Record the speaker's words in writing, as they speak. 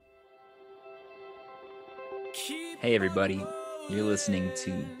Hey, everybody. You're listening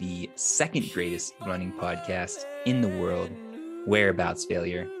to the second greatest running podcast in the world, Whereabouts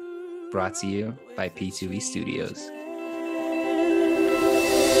Failure, brought to you by P2E Studios.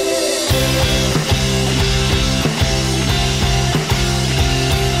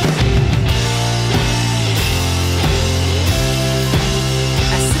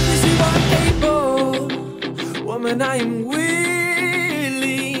 As soon as you are able, woman, I am willing.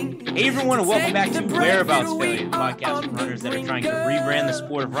 Hey everyone, and welcome back to Whereabouts Failure, the podcast for runners that are trying to rebrand the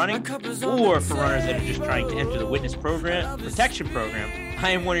sport of running, or for runners that are just trying to enter the witness protection program. I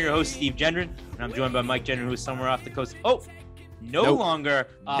am one of your hosts, Steve Gendron, and I'm joined by Mike Gendron, who is somewhere off the coast. No longer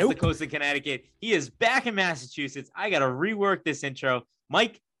off the coast of Connecticut. He is back in Massachusetts. I got to rework this intro.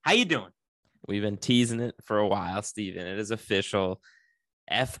 Mike, how you doing? We've been teasing it for a while, Steven. It is official.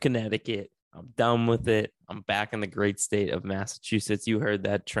 F Connecticut. I'm done with it. I'm back in the great state of Massachusetts. You heard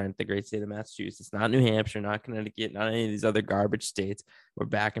that, Trent, the great state of Massachusetts. Not New Hampshire, not Connecticut, not any of these other garbage states. We're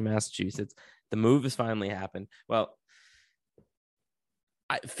back in Massachusetts. The move has finally happened. Well,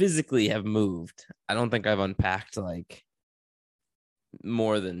 I physically have moved. I don't think I've unpacked like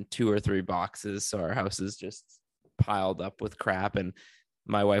more than 2 or 3 boxes. So our house is just piled up with crap. And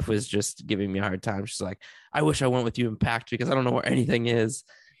my wife was just giving me a hard time. She's like, I wish I went with you and packed because I don't know where anything is.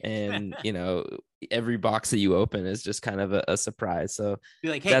 And, you know, every box that you open is just kind of a surprise. So be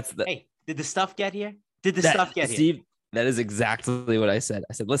like, hey, did the stuff get here? Steve, that is exactly what I said.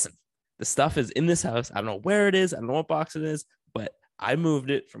 I said, listen, the stuff is in this house. I don't know where it is. I don't know what box it is, but I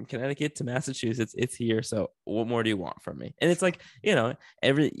moved it from Connecticut to Massachusetts. It's here. So what more do you want from me? And it's like, you know,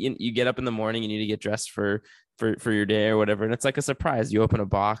 you get up in the morning, you need to get dressed for your day or whatever. And it's like a surprise. You open a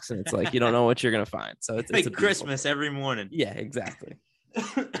box and it's like, you don't know what you're going to find. So it's like Christmas every morning. Yeah, exactly.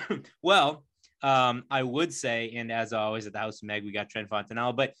 Well, I would say, and as always at the House of Meg, we got Trent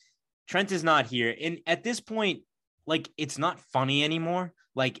Fontanella, but Trent is not here. And at this point, like, it's not funny anymore.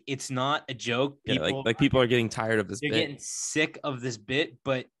 Like, it's not a joke. People, like people are getting tired of this bit. They're getting sick of this bit,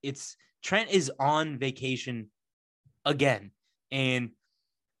 but Trent is on vacation again. And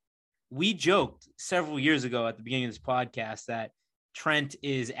we joked several years ago at the beginning of this podcast that Trent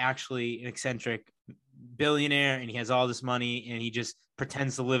is actually an eccentric billionaire and he has all this money and he just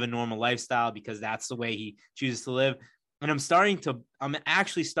pretends to live a normal lifestyle because that's the way he chooses to live. And I'm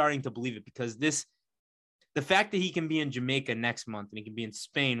actually starting to believe it because the fact that he can be in Jamaica next month and he can be in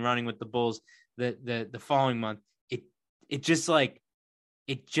Spain running with the Bulls the following month, it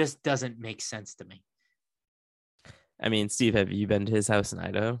just doesn't make sense to me. I mean, Steve, have you been to his house in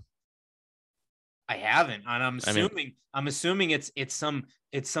Idaho? I haven't, and I'm assuming it's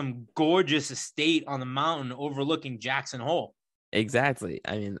some gorgeous estate on the mountain overlooking Jackson Hole. Exactly.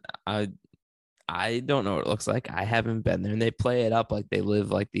 I mean, I don't know what it looks like. I haven't been there, and they play it up like they live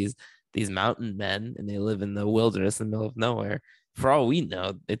like these mountain men, and they live in the wilderness in the middle of nowhere. For all we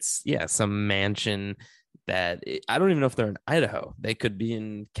know, it's some mansion that I don't even know if they're in Idaho. They could be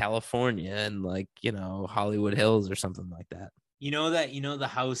in California and like Hollywood Hills or something like that. The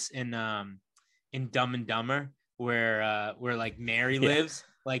house in Dumb and Dumber where like Mary lives,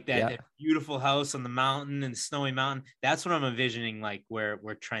 like that beautiful house on the mountain and snowy mountain. That's what I'm envisioning, like where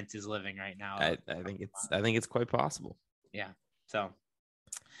Trent is living right now. I think it's quite possible. Yeah. So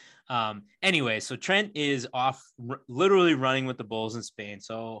anyway, so Trent is off literally running with the Bulls in Spain.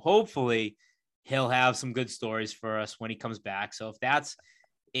 So hopefully he'll have some good stories for us when he comes back. So if that's,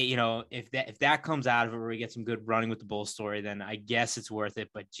 if that comes out of it where we get some good running with the Bulls story, then I guess it's worth it.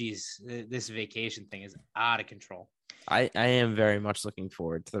 But geez, this vacation thing is out of control. I am very much looking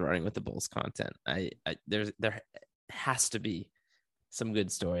forward to the running with the Bulls content. There has to be some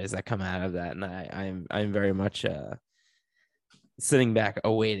good stories that come out of that. And I'm very much sitting back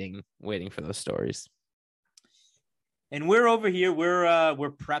waiting for those stories. And we're over here.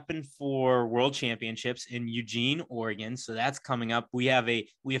 We're prepping for World Championships in Eugene, Oregon. So that's coming up. We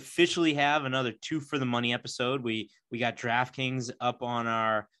officially have another 2 for the Money episode. We got DraftKings up on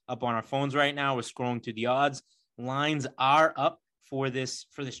our phones right now. We're scrolling through the odds. Lines are up for this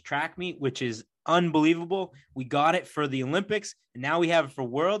track meet, which is unbelievable. We got it for the Olympics, and now we have it for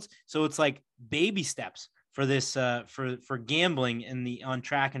Worlds. So it's like baby steps for this for gambling on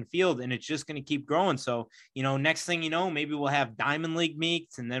track and field, and it's just going to keep growing. So next thing you know, maybe we'll have Diamond League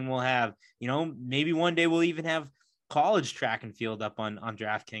meets, and then we'll have maybe one day we'll even have college track and field up on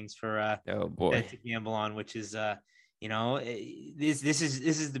DraftKings for to gamble on, which is this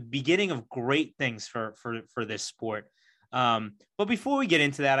is the beginning of great things for this sport. But before we get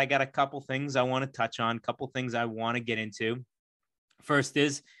into that, I got a couple things I want to touch on, a couple things I want to get into. First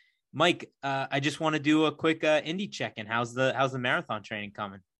is, Mike, I just want to do a quick Indy check-in. How's the marathon training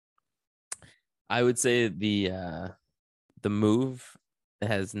coming? I would say the move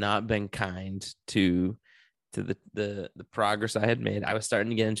has not been kind to the progress I had made. I was starting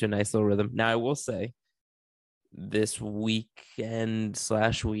to get into a nice little rhythm. Now I will say this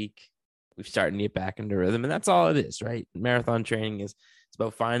weekend/week, we've started to get back into rhythm, and that's all it is, right? Marathon training is it's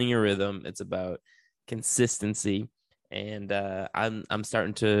about finding your rhythm. It's about consistency, and I'm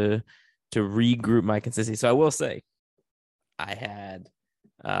starting to regroup my consistency. So I will say, I had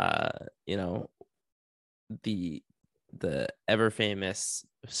you know the ever famous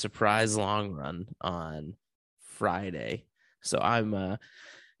surprise long run on Friday. So I'm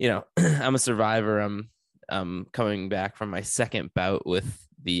I'm a survivor. I'm coming back from my second bout with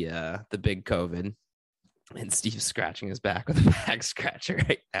the big COVID, and Steve's scratching his back with a back scratcher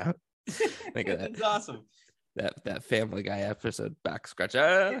right now. Think of that. That's awesome. That Family Guy episode, back scratcher.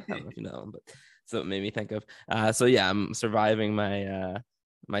 I don't know if you know him, but so it made me think of. So yeah, I'm surviving my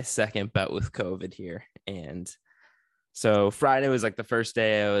second bout with COVID here, and so Friday was like the first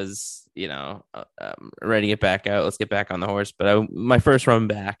day I was, ready to get back out. Let's get back on the horse. But my first run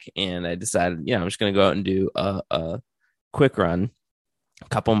back, and I decided, I'm just going to go out and do a quick run, a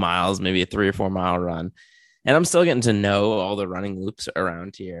couple miles, maybe a 3 or 4 mile run. And I'm still getting to know all the running loops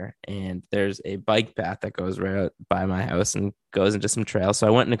around here. And there's a bike path that goes right out by my house and goes into some trails. So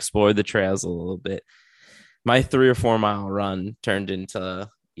I went and explored the trails a little bit. My 3 or 4 mile run turned into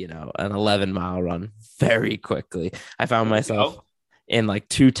an 11-mile run very quickly. I found myself in like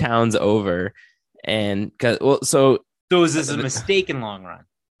 2 towns over, and so is this a mistaken long run?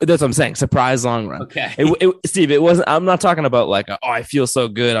 That's what I'm saying. Surprise long run. Okay. Steve, it wasn't. I'm not talking about like, I feel so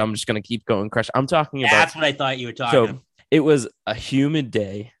good, I'm just gonna keep going crush. I'm talking about. That's what I thought you were talking about. It was a humid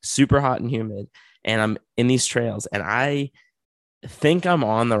day, super hot and humid, and I'm in these trails, and I think I'm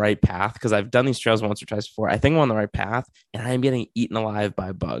on the right path because I've done these trails once or twice before. I think I'm on the right path, and I am getting eaten alive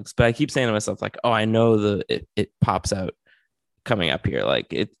by bugs. But I keep saying to myself, like, I know it pops out coming up here. Like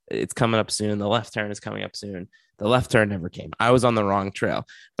it's coming up soon. The left turn is coming up soon. The left turn never came. I was on the wrong trail.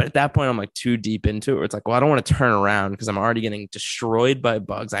 But at that point, I'm like too deep into it where it's like, well, I don't want to turn around because I'm already getting destroyed by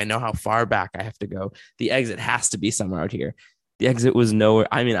bugs. I know how far back I have to go. The exit has to be somewhere out here. The exit was nowhere.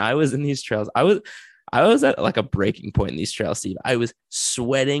 I mean, I was in these trails. I was at like a breaking point in these trails, Steve. I was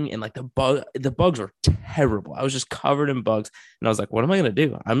sweating, and like the bugs were terrible. I was just covered in bugs, and I was like, what am I going to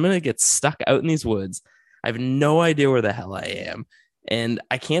do? I'm going to get stuck out in these woods. I have no idea where the hell I am, and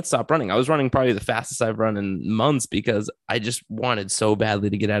I can't stop running. I was running probably the fastest I've run in months because I just wanted so badly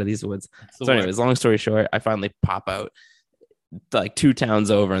to get out of these woods. So anyways, long story short, I finally pop out like 2 towns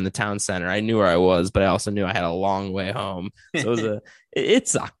over in the town center. I knew where I was, but I also knew I had a long way home. So it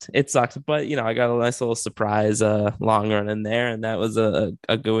sucked. It sucked. But I got a nice little surprise long run in there, and that was a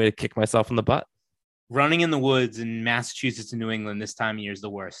good way to kick myself in the butt. Running in the woods in Massachusetts and New England this time of year is the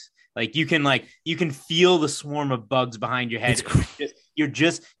worst. Like you can feel the swarm of bugs behind your head. You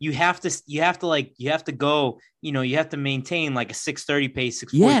have to go, you have to maintain like a 6:30 pace,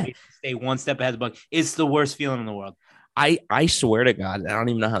 6:40 pace to stay one step ahead of the bug. It's the worst feeling in the world. I swear to God, I don't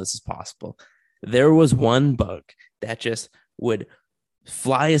even know how this is possible. There was one bug that just would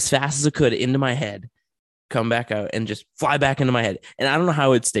fly as fast as it could into my head, come back out, and just fly back into my head. And I don't know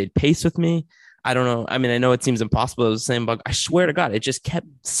how it stayed pace with me. I don't know. I mean, I know it seems impossible. It was the same bug. I swear to God, it just kept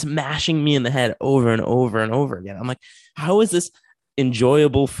smashing me in the head over and over and over again. I'm like, how is this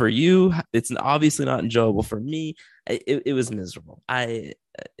enjoyable for you? It's obviously not enjoyable for me. It was miserable. It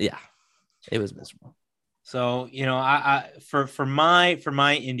was miserable. So, I for my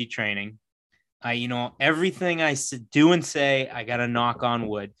indie training, everything I do and say, I got to knock on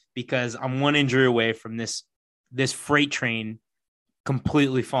wood because I'm one injury away from this freight train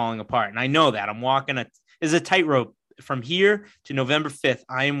completely falling apart. And I know that I'm walking is a tightrope from here to November 5th.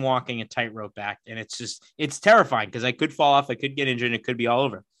 I am walking a tightrope back, and it's terrifying because I could fall off. I could get injured, and it could be all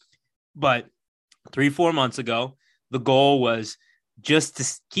over. But 3-4 months ago, the goal was just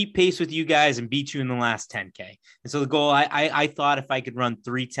to keep pace with you guys and beat you in the last 10K. And so the goal, I thought if I could run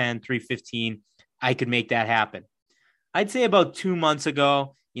 3:10, 3:15, I could make that happen. I'd say about 2 months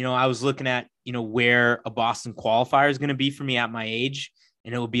ago, I was looking at, where a Boston qualifier is going to be for me at my age,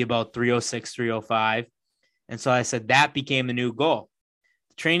 and it will be about 3:06, 3:05. And so I said that became the new goal.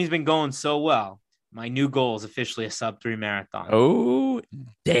 The training's been going so well. My new goal is officially a sub-3 marathon. Oh,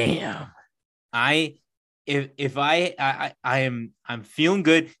 damn. I'm feeling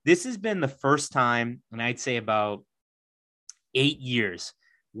good. This has been the first time, and I'd say about 8 years,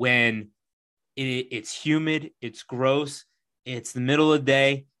 when it's humid, it's gross, it's the middle of the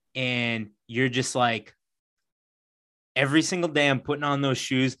day, and you're just like, every single day I'm putting on those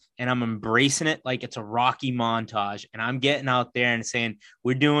shoes and I'm embracing it like it's a Rocky montage. And I'm getting out there and saying,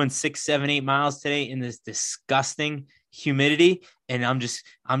 we're doing 6, 7, 8 miles today in this disgusting humidity. And I'm just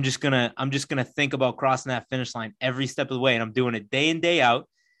gonna think about crossing that finish line every step of the way. And I'm doing it day in, day out.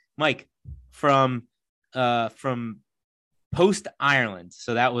 Mike, from post Ireland.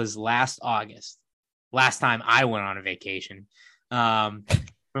 So that was last August, last time I went on a vacation. From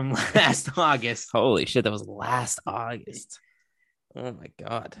last August. Holy shit, that was last August. Oh my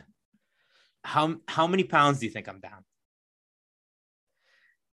God. How many pounds do you think I'm down?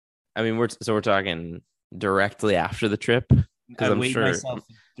 I mean, we're talking directly after the trip, because I'm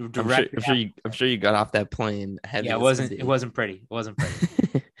sure you got off that plane heavy. Yeah, it wasn't pretty.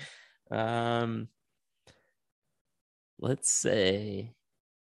 Let's say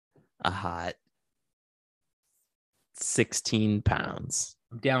a hot 16 pounds.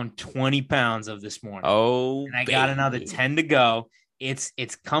 I'm down 20 pounds of this morning. Oh, and I got another 10 to go. It's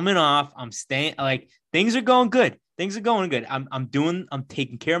coming off. I'm staying, like, things are going good. I'm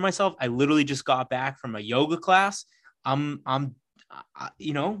taking care of myself. I literally just got back from a yoga class.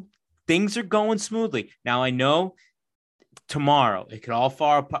 Things are going smoothly. Now I know tomorrow it could all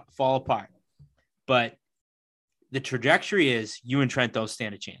fall apart, but the trajectory is you and Trent don't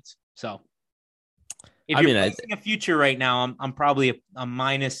stand a chance. So if you're placing a future right now, I'm probably a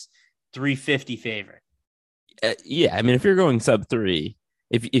minus 350 favorite. Yeah, I mean, if you're going sub 3,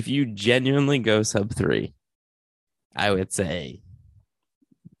 if you genuinely go sub 3, I would say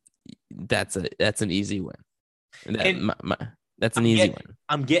that's an easy win. That's an easy win.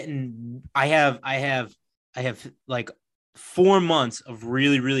 I have like 4 months of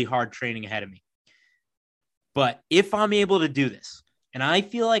really, really hard training ahead of me. But if I'm able to do this, and I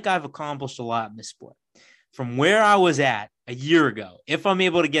feel like I've accomplished a lot in this sport, from where I was at a year ago, if I'm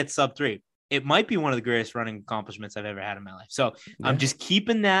able to get sub 3, it might be one of the greatest running accomplishments I've ever had in my life. So yeah. I'm just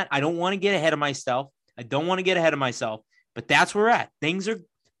keeping that. I don't want to get ahead of myself. But that's where we're at. Things are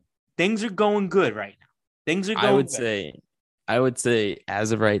going good right now. Things are going I would say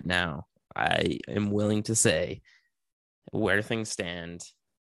as of right now, I am willing to say where things stand,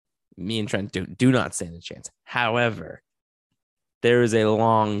 me and Trent do not stand a chance. However, there is a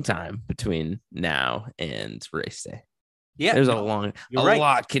long time between now and race day. Yeah, there's a lot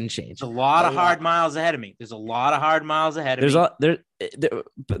can change. There's a lot of hard miles ahead of me. There's a lot of hard miles ahead of me. There's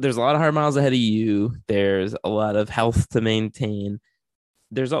a lot of hard miles ahead of you. There's a lot of health to maintain.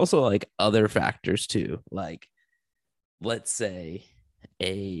 There's also like other factors too. Like, let's say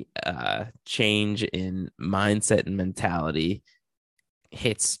a change in mindset and mentality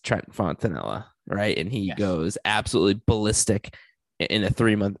hits Trent Fontanella, right? And he goes absolutely ballistic in a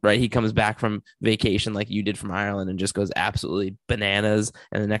 3-month, right? He comes back from vacation like you did from Ireland and just goes absolutely bananas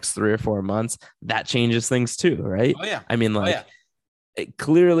in the next 3 or 4 months. That changes things too, right? Oh, yeah. I mean,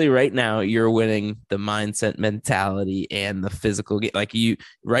 clearly right now you're winning the mindset, mentality, and the physical game. Like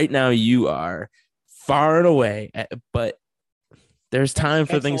right now you are far and away, but there's time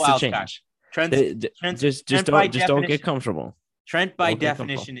for things to change. Trent don't get comfortable. Trent, by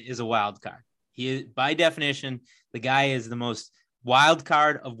definition, is a wild card. He is, by definition, the guy is the most wild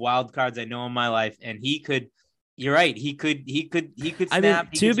card of wild cards I know in my life. And he could, you're right. He could snap. I mean,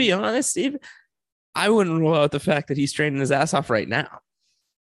 to be honest, Steve, I wouldn't rule out the fact that he's training his ass off right now.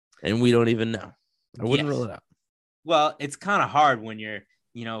 And we don't even know. I wouldn't rule it out. Well, it's kind of hard when you're,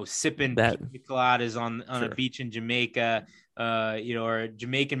 sipping pina coladas on a beach in Jamaica, or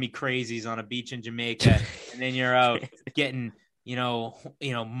Jamaican me crazies on a beach in Jamaica. And then you're out getting,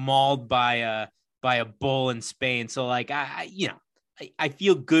 mauled by a bull in Spain. So like, I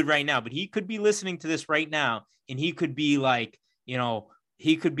feel good right now, but he could be listening to this right now and he could be like,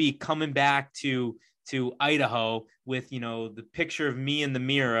 he could be coming back to Idaho with, the picture of me in the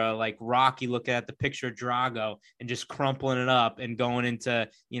mirror, like Rocky looking at the picture of Drago and just crumpling it up and going into,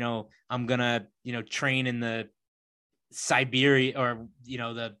 I'm going to, train in the Siberia or,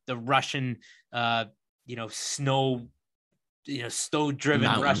 the Russian, snow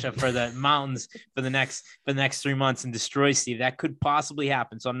driven Russia for the mountains for the next 3 months and destroy Steve. That could possibly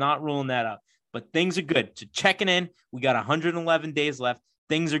happen. So I'm not ruling that out, but things are good. So checking in, we got 111 days left.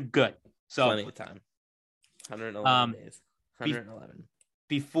 Things are good. So plenty of time. 111 days. 111.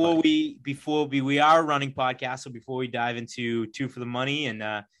 Before we are a running podcast. So before we dive into Two for the Money, and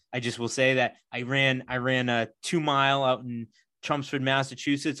I just will say that I ran a 2 mile out in Chelmsford,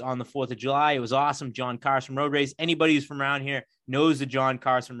 Massachusetts on the 4th of July. It was awesome. John Carson Road Race. Anybody who's from around here knows the John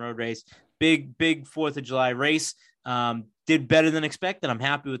Carson Road Race. Big 4th of July race. Did better than expected. I'm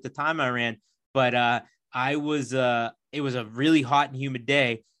happy with the time I ran, but it was a really hot and humid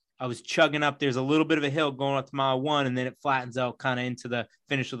day. I was chugging up. There's a little bit of a hill going up to mile 1, and then it flattens out kind of into the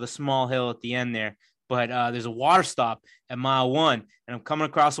finish with a small hill at the end there. But there's a water stop at mile 1, and I'm coming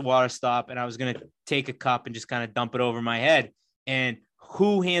across a water stop, and I was going to take a cup and just kind of dump it over my head. And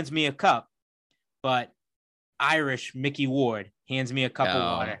who hands me a cup? But Irish Mickey Ward hands me a cup of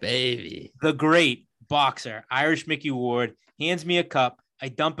water. Baby. The great boxer, Irish Mickey Ward, hands me a cup. I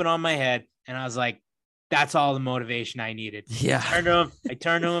dump it on my head, and I was like, that's all the motivation I needed. Yeah. I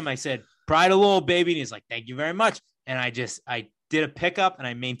turned to him. I said, "Pride of Lowell, baby." And he's like, "Thank you very much." And I did a pickup, and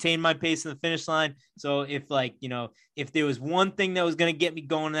I maintained my pace in the finish line. So if if there was one thing that was going to get me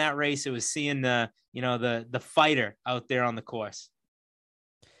going in that race, it was seeing the fighter out there on the course.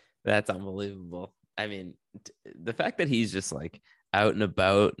 That's unbelievable. I mean, the fact that he's just like out and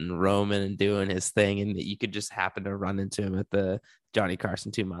about and roaming and doing his thing, and that you could just happen to run into him at the Johnny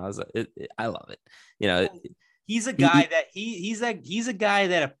Carson 2 miles. I love it. He's a guy he's a guy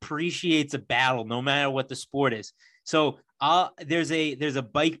that appreciates a battle no matter what the sport is. So there's a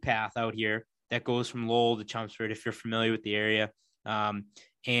bike path out here that goes from Lowell to Chelmsford, if you're familiar with the area. On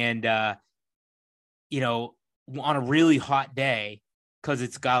a really hot day, because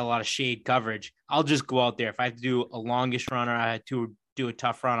it's got a lot of shade coverage, I'll just go out there. If I have to do a longish run or I have to do a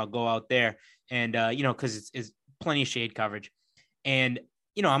tough run, I'll go out there. And, because it's plenty of shade coverage. And,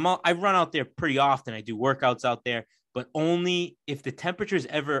 I run out there pretty often. I do workouts out there, but only if the temperature is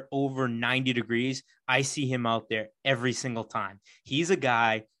ever over 90 degrees, I see him out there every single time. He's a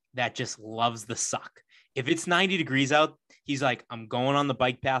guy that just loves the suck. If it's 90 degrees out, he's like, I'm going on the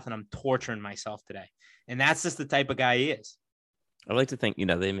bike path and I'm torturing myself today. And that's just the type of guy he is. I like to think,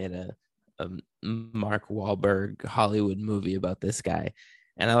 they made a Mark Wahlberg Hollywood movie about this guy.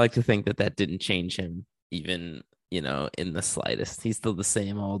 And I like to think that didn't change him even, in the slightest. He's still the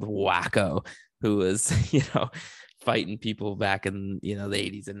same old wacko who was, fighting people back in, the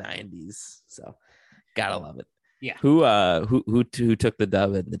 80s and 90s. So gotta love it. Yeah. Who took the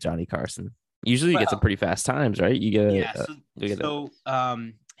dub at the Johnny Carson? Usually you get some pretty fast times, right? You get here,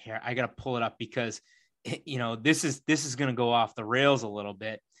 I got to pull it up because, this is going to go off the rails a little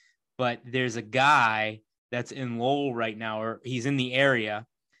bit, but there's a guy that's in Lowell right now, or he's in the area,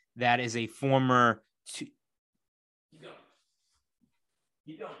 that is a former.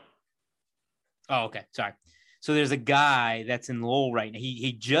 Oh, okay. Sorry. So there's a guy that's in Lowell right now.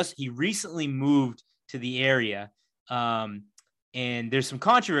 He recently moved to the area. And there's some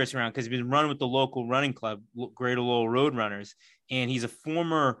controversy around because he's been running with the local running club, Greater Lowell Road Runners. And he's a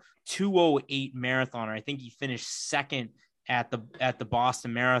former 2:08 marathoner. I think he finished second at the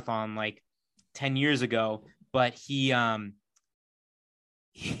Boston Marathon like 10 years ago, but he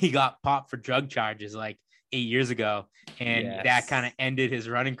got popped for drug charges like 8 years ago, and that kind of ended his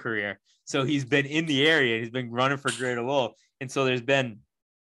running career. So he's been in the area. He's been running for Greater Lowell. And so there's been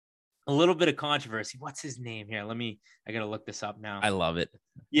a little bit of controversy. What's his name here? I got to look this up now. I love it.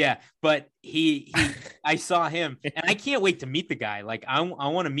 Yeah. But I saw him, and I can't wait to meet the guy. Like I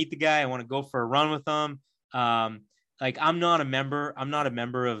want to meet the guy. I want to go for a run with him. I'm not a member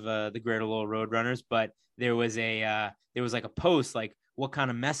of the Greater Lowell Road Runners, but there was like a post, like, what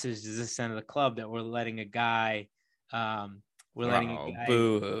kind of message does this send to the club that we're letting a guy,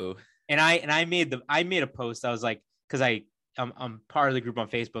 boo-hoo. And I made a post. I was like, cause I'm part of the group on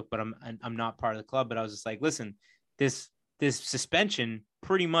Facebook, but I'm not part of the club. But I was just like, listen, this suspension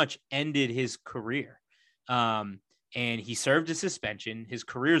pretty much ended his career. And he served his suspension. His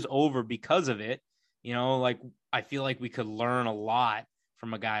career's over because of it. Like, I feel like we could learn a lot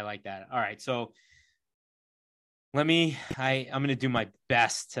from a guy like that. All right. So I'm going to do my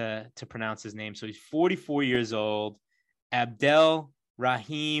best to pronounce his name. So he's 44 years old, Abdel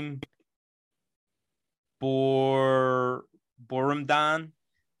Rahim Boramdan.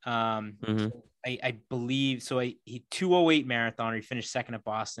 I believe so. He 2:08 marathoner. He finished second at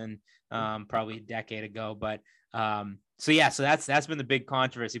Boston, probably a decade ago. But so that's been the big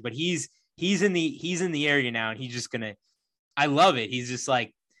controversy. But he's in the area now, and he's just gonna. I love it. He's just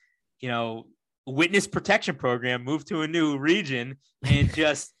like, witness protection program, move to a new region, and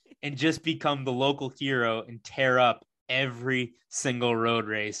just become the local hero and tear up every single road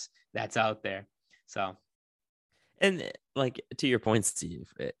race that's out there. So. And like, to your point,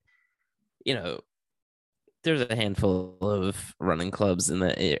 Steve, there's a handful of running clubs in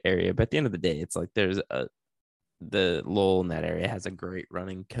the area, but at the end of the day, it's like the Lowell in that area has a great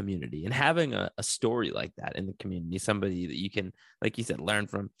running community, and having a story like that in the community, somebody that you can, like you said, learn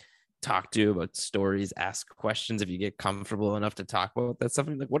from, talk to about stories, ask questions if you get comfortable enough to talk about that stuff.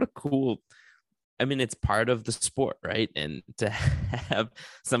 Like, what a cool, it's part of the sport, right? And to have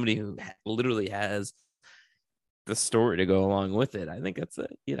somebody who literally has the story to go along with it. I think that's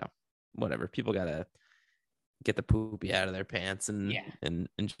whatever. People gotta get the poopy out of their pants and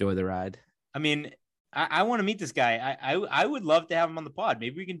enjoy the ride. I mean, I want to meet this guy. I would love to have him on the pod.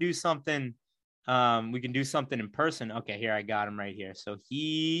 Maybe we can do something. We can do something in person. Okay, here I got him right here. So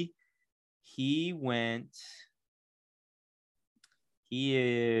he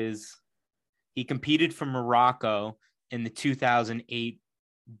competed for Morocco in the 2008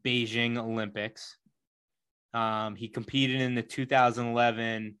 Beijing Olympics. He competed in the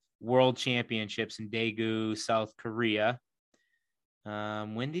 2011 World Championships in Daegu, South Korea.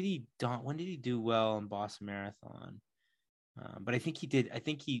 When did he do well in Boston Marathon? But I think he did. I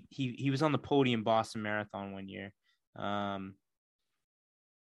think he was on the podium Boston Marathon one year.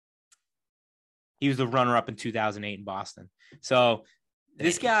 He was the runner-up in 2008 in Boston. So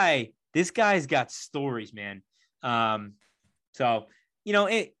this guy's got stories, man. So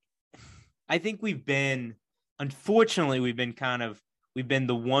I think we've been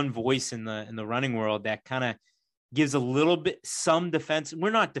the one voice in the running world that kind of gives a little bit some defense.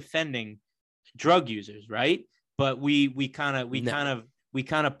 We're not defending drug users, right? But we kind of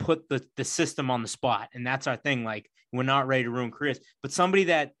put the system on the spot, and that's our thing. Like, we're not ready to ruin careers, but somebody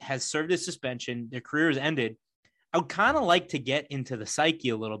that has served a suspension, their career is ended. I would kind of like to get into the psyche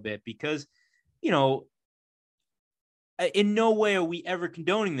a little bit because, in no way are we ever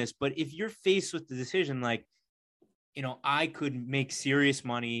condoning this, but if you're faced with the decision, like, I could make serious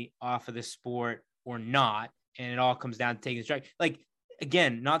money off of this sport or not, and it all comes down to taking the strike. Like,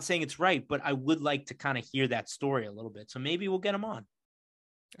 again, not saying it's right, but I would like to kind of hear that story a little bit. So maybe we'll get him on.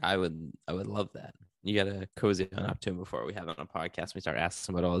 I would love that. You got to cozy on up to him before we have him on a podcast. We start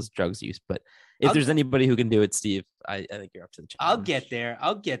asking about all his drugs use. But if there's anybody who can do it, Steve, I think you're up to the challenge.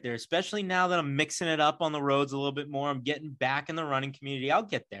 I'll get there, especially now that I'm mixing it up on the roads a little bit more. I'm getting back in the running community. I'll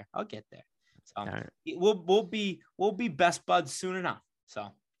get there. So right. We'll be best buds soon enough. So.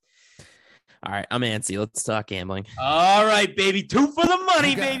 All right, I'm antsy. Let's talk gambling. All right, baby. 2 for the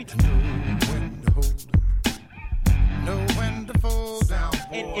money, baby.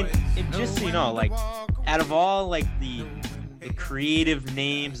 And just so you know, like, out of all like the creative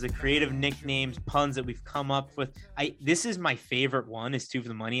names, the creative nicknames, puns that we've come up with, this is my favorite one. Is 2 for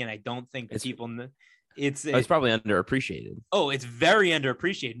the money, and I don't think people know. It's probably underappreciated. Oh, it's very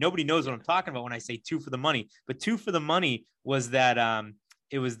underappreciated. Nobody knows what I'm talking about when I say 2 for the money. But 2 for the money was that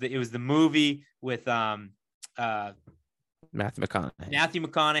it was the movie with Matthew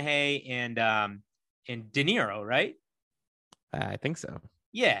McConaughey and De Niro, right? I think so.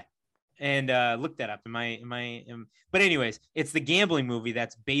 Yeah. And look that up. But anyways, it's the gambling movie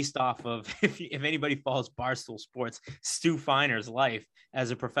that's based off of, if anybody follows Barstool Sports, Stu Finer's life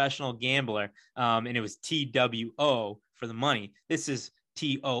as a professional gambler. And it was TWO for the money. This is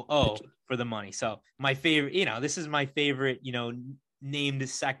TOO for the money. So my favorite, this is my favorite, named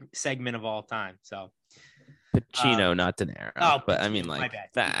segment of all time. So Pacino, not De Niro. But Pacino, I mean, like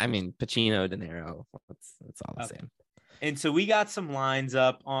that. I mean, Pacino, De Niro. It's all the same. And so we got some lines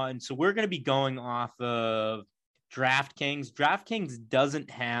up on. So we're going to be going off of DraftKings. DraftKings doesn't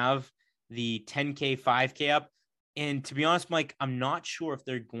have the 10K, 5K up. And to be honest, Mike, I'm not sure if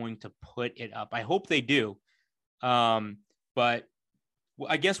they're going to put it up. I hope they do. But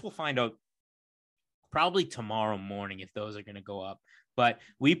I guess we'll find out probably tomorrow morning if those are going to go up. But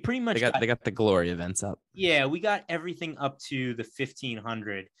we pretty much they got the glory events up. Yeah, we got everything up to the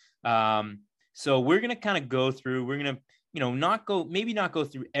 1500. So we're going to kind of go through, we're going to, not go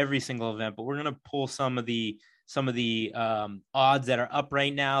through every single event, but we're going to pull some of the odds that are up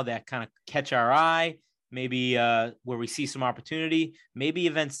right now that kind of catch our eye, maybe where we see some opportunity, maybe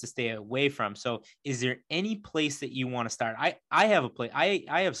events to stay away from. So is there any place that you want to start? I have a place.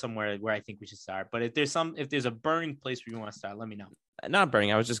 I have somewhere where I think we should start, but if there's a burning place where you want to start, let me know. Not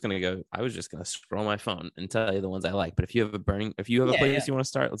burning. I was just going to scroll my phone and tell you the ones I like. But if you have a place you want to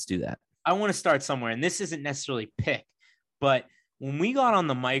start, let's do that. I want to start somewhere. And this isn't necessarily pick, but when we got on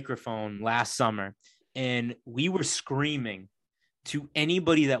the microphone last summer and we were screaming to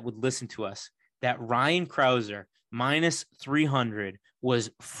anybody that would listen to us that Ryan Krauser minus 300 was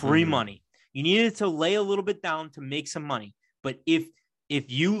free money. You needed to lay a little bit down to make some money. But if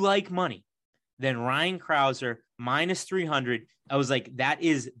you like money, then Ryan Krauser minus 300, I was like, that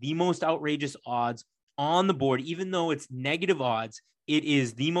is the most outrageous odds on the board. Even though it's negative odds, it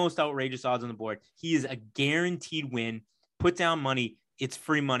is the most outrageous odds on the board. He is a guaranteed win. Put down money. It's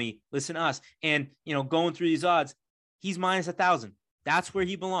free money. Listen to us. And, going through these odds, he's minus 1,000. That's where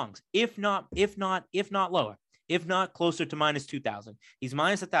he belongs. If not lower, if not closer to minus 2,000, he's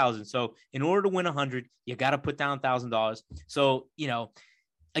minus 1,000. So in order to win 100, you got to put down $1,000. So,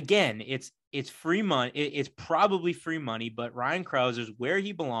 again, it's free money. It's probably free money, but Ryan Krauser's where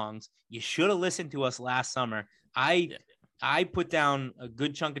he belongs. You should have listened to us last summer. I put down a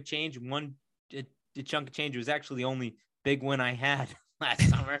good chunk of change. The chunk of change was actually the only big win I had last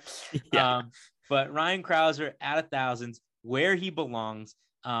summer. Yeah. But Ryan Krauser at 1,000s, where he belongs.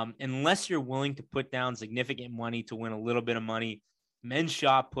 Unless you're willing to put down significant money to win a little bit of money, men's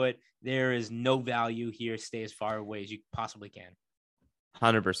shot put, there is no value here. Stay as far away as you possibly can.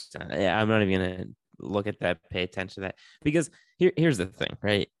 100%. Yeah, I'm not even gonna look at that, pay attention to that, because here's the thing,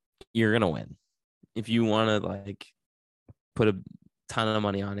 right? You're gonna win if you want to like put a ton of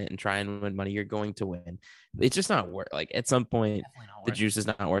money on it and try and win money. You're going to win. It's just not worth. Like at some point, the juice is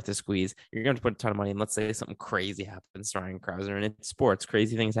not worth the squeeze. You're going to put a ton of money, and let's say something crazy happens to Ryan Krauser, and it's sports.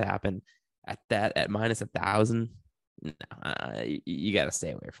 Crazy things happen at minus 1,000. No, you got to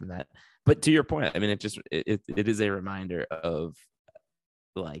stay away from that. But to your point, I mean, it is a reminder of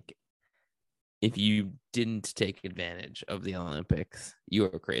like, if you didn't take advantage of the Olympics, you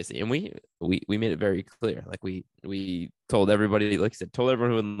were crazy. And we made it very clear. Like we told everybody, like I said, told everyone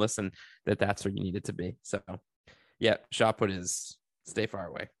who would listen that that's where you needed to be. So yeah, shot put is stay far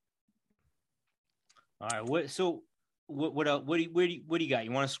away. All right. What else? What do you got?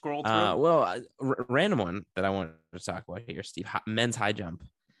 You want to scroll through? Random one that I wanted to talk about here, Steve. Men's high jump.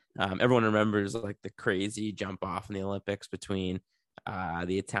 Everyone remembers like the crazy jump off in the Olympics between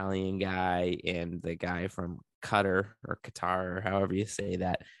the Italian guy and the guy from Qatar, or however you say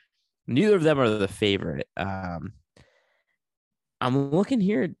that. Neither of them are the favorite. I'm looking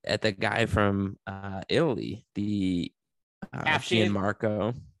here at the guy from Italy, the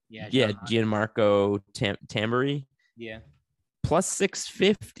Gianmarco. Yeah, Gianmarco Tamberi. Yeah. Plus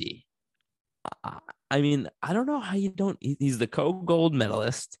 650. I mean, I don't know how you don't. He's the co-gold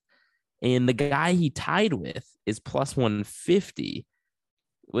medalist, and the guy he tied with is plus 150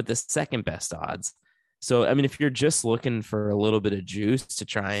 with the second best odds. So, I mean, if you're just looking for a little bit of juice to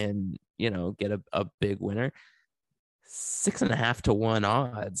try and, get a big winner, 6.5 to 1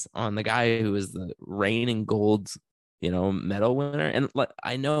 odds on the guy who is the reigning gold, medal winner. And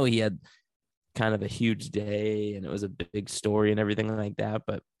I know he had kind of a huge day and it was a big story and everything like that,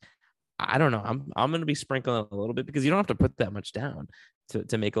 but I don't know. I'm going to be sprinkling a little bit because you don't have to put that much down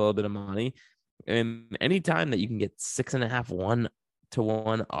to make a little bit of money. And anytime that you can get 6.5 1 to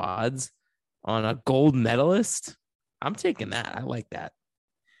 1 odds on a gold medalist, I'm taking that. I like that.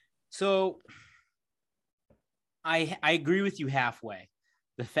 So I agree with you halfway.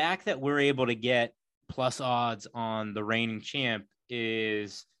 The fact that we're able to get plus odds on the reigning champ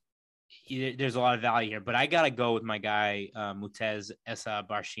there's a lot of value here, but I got to go with my guy, Mutez Essa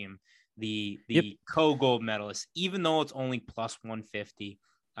Barshim, the co-gold medalist. Even though it's only plus 150,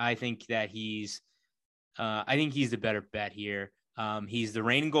 I think that he's the better bet here. He's the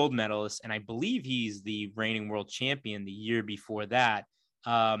reigning gold medalist, and I believe he's the reigning world champion the year before that.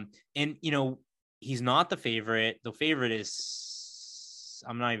 And he's not the favorite. The favorite is,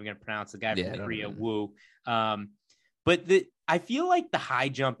 I'm not even going to pronounce the guy from Korea, Wu. But I feel like the high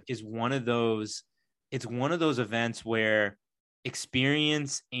jump is one of those events where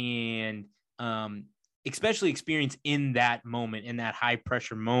experience and especially experience in that moment, in that high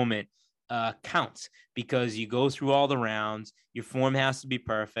pressure moment, counts, because you go through all the rounds, your form has to be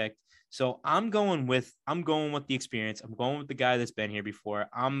perfect. So I'm going with the experience. I'm going with the guy that's been here before.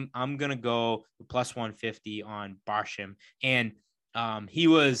 I'm gonna go plus 150 on Barshim. And he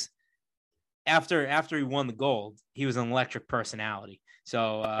was, after he won the gold, he was an electric personality.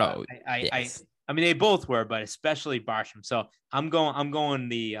 So I mean, they both were, but especially Barshim. So I'm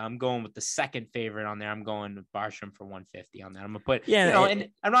going with the second favorite on there. I'm going with Barshim for 150 on that. I'm gonna put, and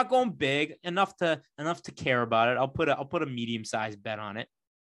I'm not going big enough to care about it. I'll put a medium sized bet on it.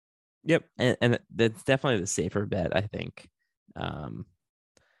 Yep, and that's definitely the safer bet, I think.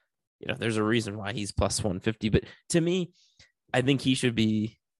 There's a reason why he's plus 150, but to me, I think he should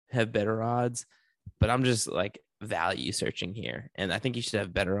have better odds. But I'm just like value searching here, and I think he should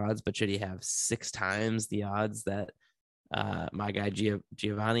have better odds. But should he have 6 times the odds that my guy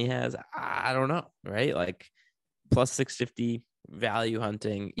Giovanni has? I don't know, right? Like plus 650 value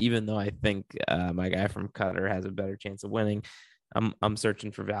hunting. Even though I think my guy from Qatar has a better chance of winning, I'm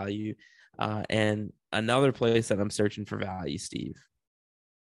searching for value. And another place that I'm searching for value, Steve,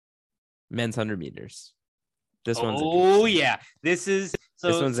 men's 100 meters. This one's this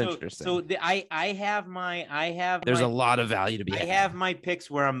one's interesting. So I have there's a lot of value to be had. I have my picks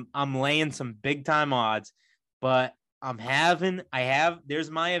where I'm laying some big time odds, but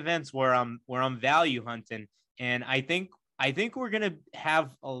there's my events where I'm value hunting, and I think we're gonna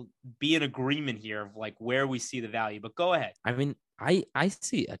be in agreement here of like where we see the value. But go ahead. I mean, I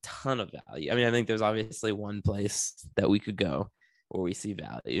see a ton of value. I mean, I think there's obviously one place that we could go where we see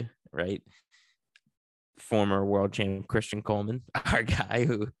value, right? Former world champion Christian Coleman, our guy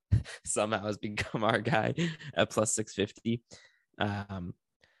who somehow has become our guy at plus 650.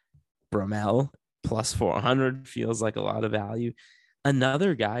 Bromell plus 400 feels like a lot of value.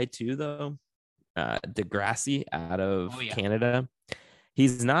 Another guy too, though, Degrassi out of Canada.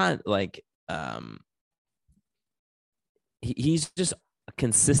 He's not like he's just a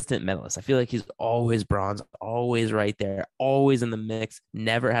consistent medalist. I feel like he's always bronze, always right there, always in the mix,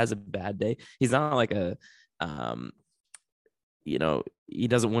 never has a bad day. He's not like a he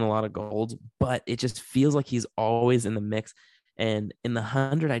doesn't win a lot of gold, but it just feels like he's always in the mix. And in the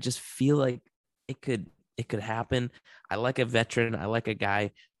 100, I just feel like it could happen. I like a veteran. I like a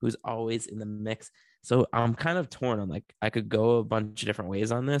guy who's always in the mix. So I'm kind of torn on like I could go a bunch of different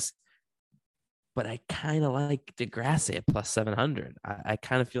ways on this, but I kind of like Degrassi at plus 700. I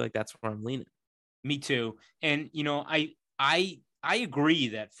kind of feel like that's where I'm leaning. Me too. And I agree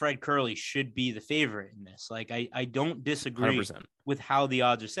that Fred Curley should be the favorite in this. Like I don't disagree 100%. with how the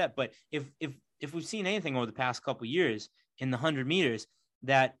odds are set. But if we've seen anything over the past couple of years in the 100 meters,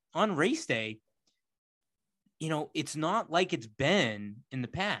 that on race day, it's not like it's been in the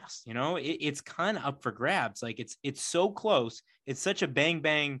past. It's kind of up for grabs. Like it's so close. It's such a bang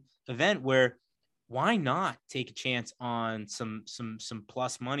bang event where why not take a chance on some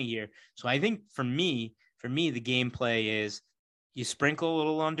plus money here? So I think for me, the gameplay is you sprinkle a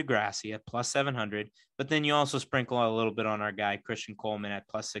little on Degrassi at plus 700, but then you also sprinkle a little bit on our guy, Christian Coleman at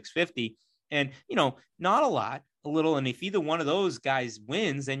plus 650. And, not a lot, a little. And if either one of those guys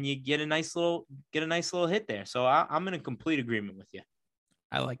wins, then you get a nice little hit there. So I'm in a complete agreement with you.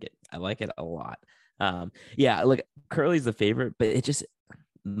 I like it. I like it a lot. Yeah, look, Curly's the favorite, but it just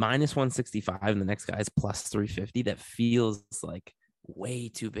minus 165 and the next guy's plus 350. That feels like way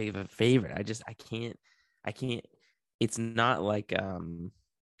too big of a favorite. I can't. It's not like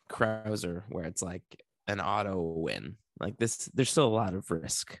Krauser where it's like an auto win. Like this, there's still a lot of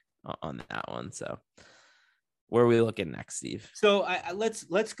risk on that one. So where are we looking next, Steve? So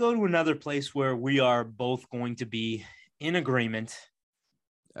let's go to another place where we are both going to be in agreement.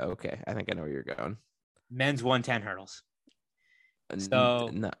 Okay, I think I know where you're going. Men's 110 hurdles. So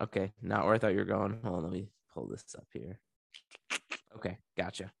no, okay, not where I thought you were going. Hold on, let me pull this up here. Okay,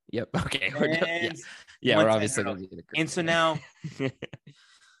 gotcha. Yep. Okay. We're obviously going to be and so now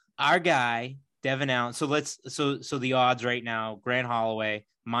our guy Devin Allen. So so the odds right now, Grant Holloway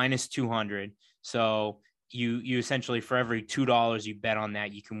minus 200. So you essentially for every $2 you bet on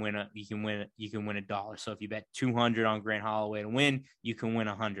that, you can win $1. So if you bet 200 on Grant Holloway to win, you can win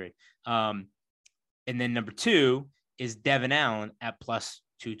 100. And then number 2 is Devin Allen at plus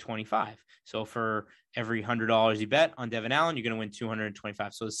 225. So for every $100 you bet on Devin Allen, you're going to win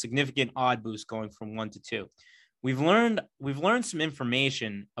 225. So a significant odd boost going from 1 to 2. We've learned some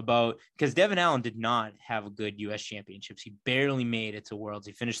information about, because Devin Allen did not have a good U.S. championships. He barely made it to Worlds.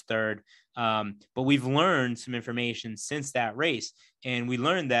 He finished third. But we've learned some information since that race. And we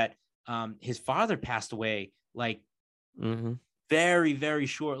learned that his father passed away like very, very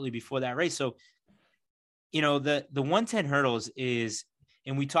shortly before that race. So, the 110 hurdles is,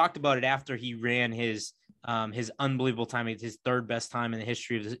 and we talked about it after he ran his unbelievable time, his third best time in the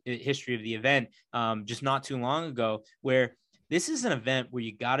history of the event, just not too long ago, where this is an event where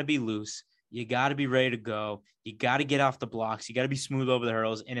you got to be loose. You got to be ready to go. You got to get off the blocks. You got to be smooth over the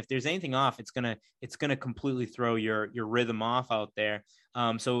hurdles. And if there's anything off, it's going to completely throw your rhythm off out there.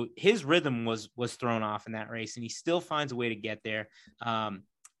 So his rhythm was thrown off in that race, and he still finds a way to get there.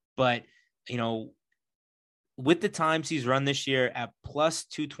 But with the times he's run this year at plus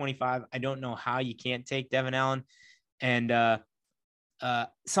 225, I don't know how you can't take Devin Allen. And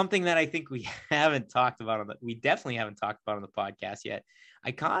something that I think we haven't talked about we definitely haven't talked about on the podcast yet.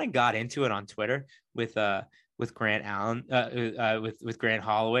 I kind of got into it on Twitter with Grant Allen, with Grant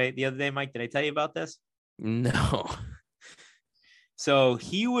Holloway the other day. Mike, did I tell you about this? No. So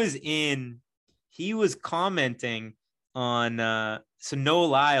he was commenting on so Noah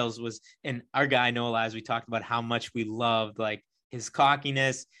Lyles and our guy Noah Lyles, we talked about how much we loved like his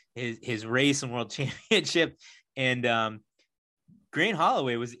cockiness, his race and world championship, and Grant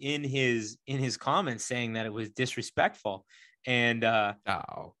Holloway was in his comments saying that it was disrespectful. And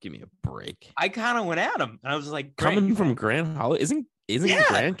give me a break. I kind of went at him, and I was like, coming from Grant Holloway, isn't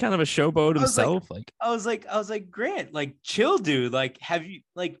Grant kind of a showboat himself? I was like Grant, like chill, dude. Like, have you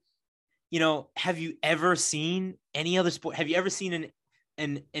ever seen any other sport? Have you ever seen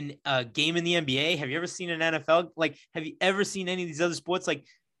a game in the NBA? Have you ever seen an NFL? Like, have you ever seen any of these other sports? Like,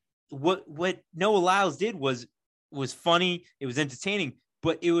 what Noah Lyles did was was funny. It was entertaining,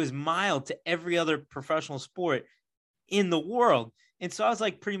 but it was mild to every other professional sport in the world. And so I was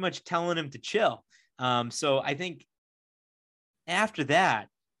like pretty much telling him to chill. So I think after that,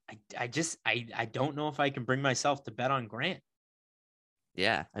 I don't know if I can bring myself to bet on Grant.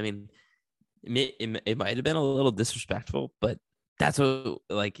 Yeah, I mean, it might have been a little disrespectful, but that's what,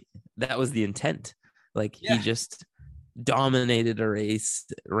 like, that was the intent. Like, he just dominated a race,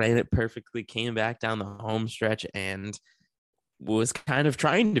 ran it perfectly, came back down the home stretch, and was kind of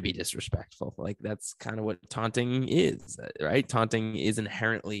trying to be disrespectful. Like, that's kind of what taunting is, right? Taunting is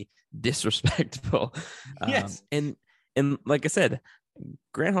inherently disrespectful. Yes. And like I said,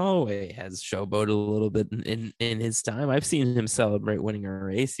 Grant Holloway has showboated a little bit in his time. I've seen him celebrate winning a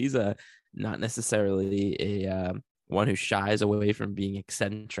race. He's not necessarily a one who shies away from being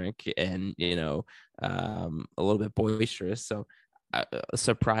eccentric and, a little bit boisterous. So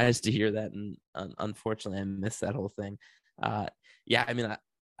surprised to hear that. And unfortunately, I missed that whole thing. Yeah, I mean,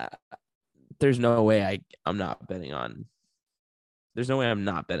 there's no way I'm not betting on. There's no way I'm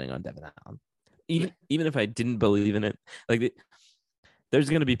not betting on Devin Allen. Even if I didn't believe in it, like, there's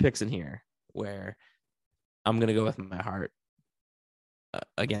going to be picks in here where I'm going to go with my heart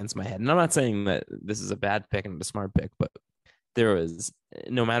against my head. And I'm not saying that this is a bad pick and a smart pick, but there was,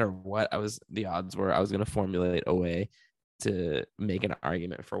 no matter what the odds were, I was going to formulate a way to make an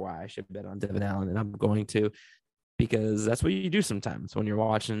argument for why I should bet on Devin Allen. And I'm going to, because that's what you do sometimes when you're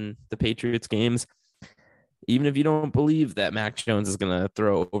watching the Patriots games. Even if you don't believe that Mac Jones is going to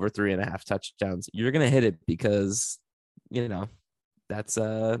throw over 3.5 touchdowns, you're going to hit it because, that's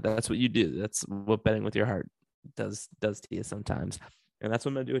what you do. That's what betting with your heart does to you sometimes. And that's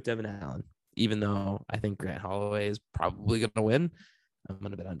what I'm going to do with Devin Allen. Even though I think Grant Holloway is probably going to win, I'm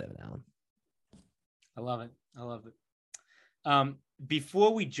going to bet on Devin Allen. I love it.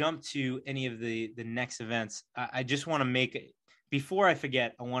 Before we jump to any of the next events, I just want to before I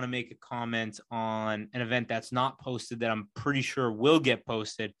forget, I want to make a comment on an event that's not posted that I'm pretty sure will get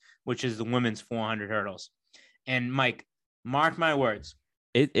posted, which is the women's 400 hurdles. And Mike, mark my words.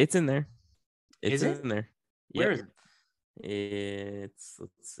 It's in there. Is it? In there. Where is it? Let's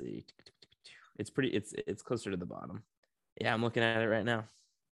see. It's closer to the bottom. Yeah, I'm looking at it right now.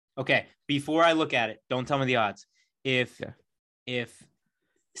 Okay. Before I look at it, don't tell me the odds. If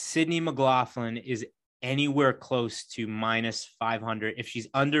Sydney McLaughlin is anywhere close to minus 500, if she's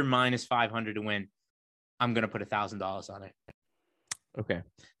under minus 500 to win, I'm going to put $1,000 on it. Okay.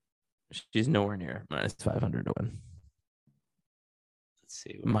 She's nowhere near minus 500 to win. Let's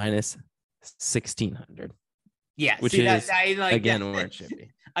see. Minus 1,600. Yeah. Which see, is, again, that. where it should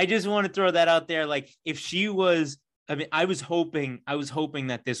be. I just want to throw that out there. Like, if she was, I was hoping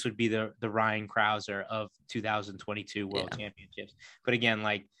that this would be the Ryan Krauser of 2022 World Championships. But again,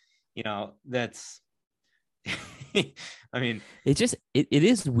 that's, I mean, it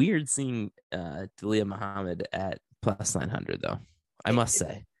is weird seeing Dalia Muhammad at plus 900 though. I must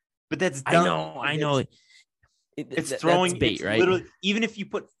say, but that's dumb. I know. It's throwing bait, right? Literally, even if you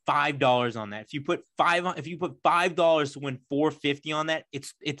put $5 on that, if you put $5 to win 450 on that,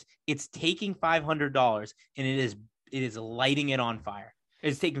 it's taking $500 and it is lighting it on fire.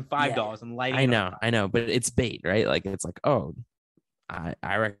 It's taking $5 and lighting. I know, but it's bait, right? Like, it's like, oh,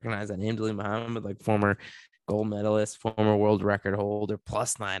 I recognize that name, Dalia Muhammad, like former gold medalist, former world record holder,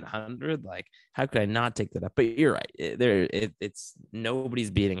 plus 900. Like, how could I not take that up? But you're right. It's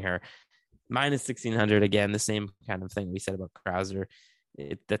nobody's beating her. Minus 1,600, again, the same kind of thing we said about Krauser.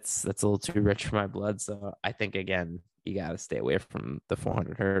 That's a little too rich for my blood. So I think, again, you got to stay away from the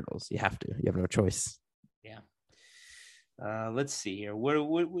 400 hurdles. You have to. You have no choice. Yeah. Let's see here. What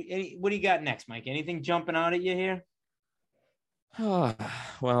do you got next, Mike? Anything jumping out at you here?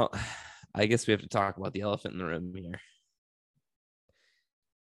 Well, I guess we have to talk about the elephant in the room here.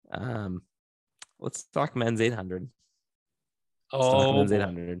 Let's talk men's 800. Men's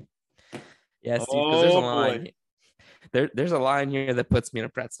 800. Yeah, Steve, because there's a line. There's a line here that puts me in a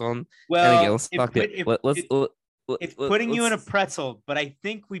pretzel. Well, again, let's talk it's putting you in a pretzel, but I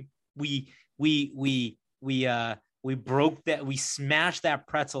think we broke that. We smashed that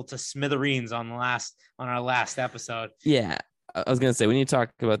pretzel to smithereens on our last episode. Yeah, I was gonna say we need to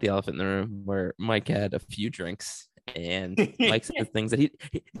talk about the elephant in the room where Mike had a few drinks and Mike said things that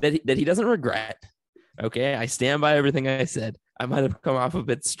he doesn't regret. Okay, I stand by everything I said. I might have come off a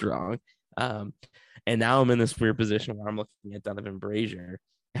bit strong. And now I'm in this weird position where I'm looking at Donovan Brazier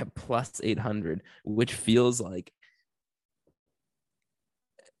at plus 800, which feels like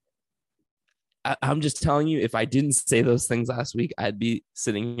I'm just telling you, if I didn't say those things last week, I'd be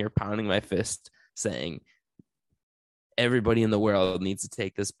sitting here pounding my fist saying everybody in the world needs to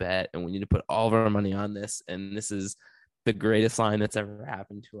take this bet, and we need to put all of our money on this. And this is the greatest line that's ever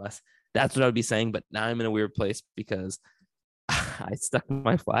happened to us. That's what I would be saying. But now I'm in a weird place because I stuck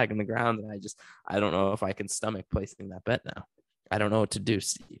my flag in the ground, and I don't know if I can stomach placing that bet now. I don't know what to do,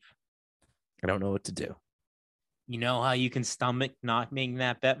 Steve. I don't know what to do. You know how you can stomach not making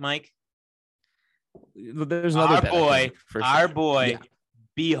that bet, Mike? There's another our boy, Yeah.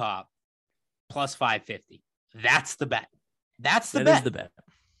 B-Hop, plus 550. That's the bet. That's the That bet. is the bet.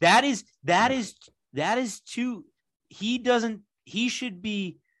 That is too. He should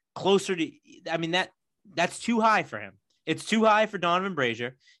be closer to. I mean, that's too high for him. It's too high for Donovan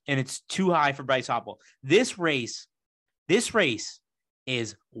Brazier, and it's too high for Bryce Hoppel. This race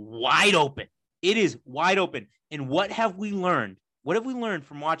is wide open. It is wide open. And what have we learned? What have we learned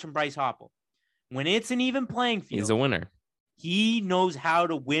from watching Bryce Hoppel? When it's an even playing field, He's a winner. he knows how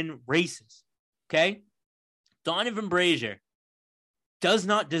to win races. Okay? Donovan Brazier does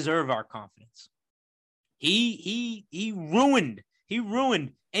not deserve our confidence. He ruined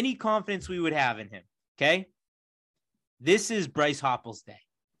any confidence we would have in him. Okay? This is Bryce Hoppel's day.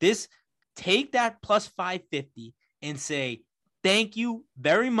 Take that plus 550 and say, thank you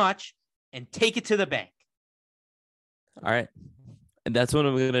very much, and take it to the bank. All right. And that's what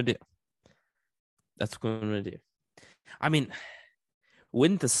I'm going to do. That's what I'm going to do. I mean,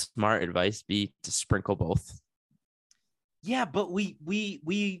 wouldn't the smart advice be to sprinkle both? Yeah, but we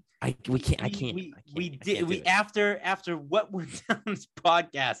can't. After what went down this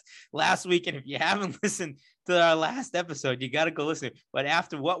podcast last week, and if you haven't listened to our last episode, you got to go listen. But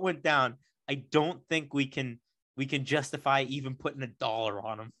after what went down, I don't think we can justify even putting $1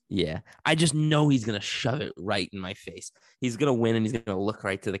 on him. Yeah, I just know he's gonna shove it right in my face. He's gonna win, and he's gonna look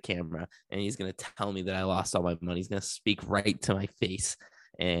right to the camera, and he's gonna tell me that I lost all my money. He's gonna speak right to my face,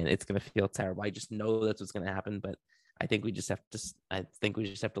 and it's gonna feel terrible. I just know that's what's gonna happen, but I think we just have to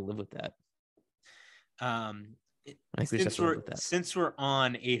live with that. Since we're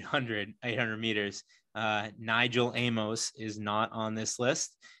on 800 meters, Nigel Amos is not on this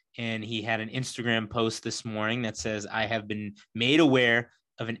list. And he had an Instagram post this morning that says, I have been made aware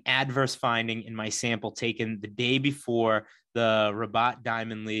of an adverse finding in my sample taken the day before the Rabat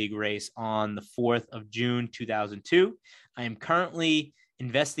Diamond League race on the 4th of June, 2002. I am currently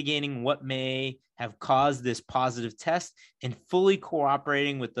investigating what may have caused this positive test and fully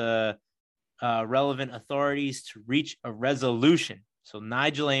cooperating with the relevant authorities to reach a resolution. So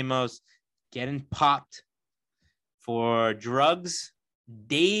Nigel Amos getting popped for drugs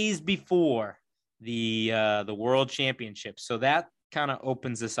days before the World Championship. So that kind of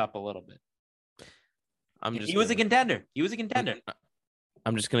opens this up a little bit. He was a contender.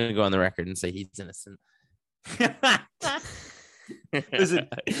 I'm just going to go on the record and say he's innocent. Listen,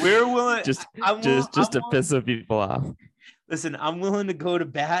 we're willing just to piss some people off. Listen, I'm willing to go to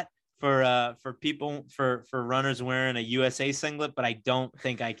bat for people for runners wearing a USA singlet, but I don't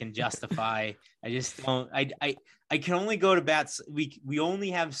think I can justify. I just don't. I can only go to bats. We only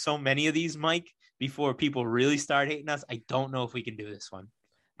have so many of these, Mike, before people really start hating us. I don't know if we can do this one.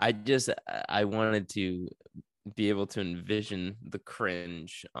 I wanted to be able to envision the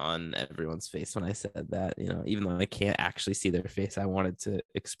cringe on everyone's face when I said that, even though I can't actually see their face, I wanted to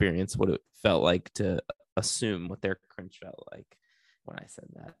experience what it felt like to assume what their cringe felt like when I said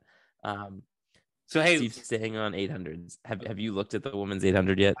that. So hey, Steve, staying on 800s. Have you looked at the women's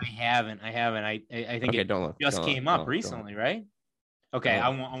 800 yet? I haven't. I think okay, don't look. Just came up recently, right? Okay, I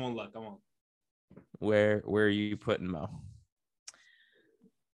won't look. I won't. Where are you putting Mo?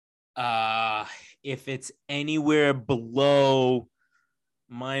 If it's anywhere below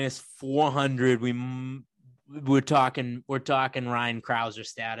minus 400, we're talking Ryan Krauser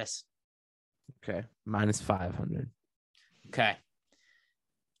status. Okay, minus 500. Okay.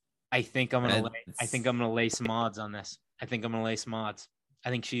 I think I'm gonna lay some odds on this. I think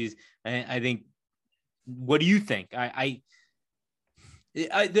what do you think?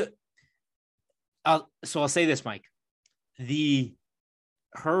 I'll say this, Mike.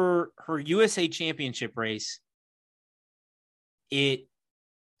 Her USA Championship race, it's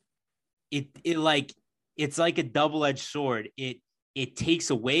like a double-edged sword. It takes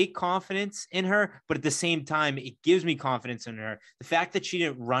away confidence in her, but at the same time, it gives me confidence in her. The fact that she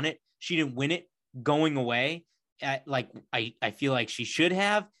didn't win it going away, I feel like she should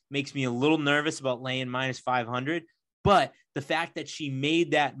have, makes me a little nervous about laying minus 500. But the fact that she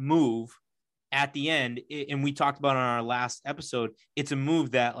made that move at the end, and we talked about on our last episode, it's a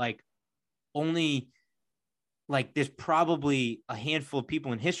move that there's probably a handful of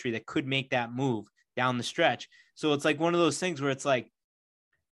people in history that could make that move down the stretch. So it's like one of those things where it's like,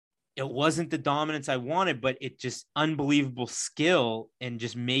 it wasn't the dominance I wanted, but it just unbelievable skill and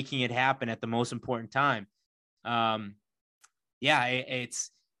just making it happen at the most important time. But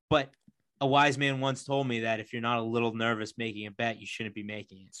a wise man once told me that if you're not a little nervous making a bet, you shouldn't be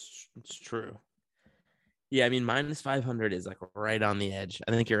making it. It's true. Yeah, I mean, minus 500 is like right on the edge.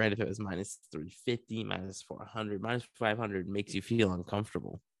 I think you're right. If it was minus 350, minus 400, minus 500 makes you feel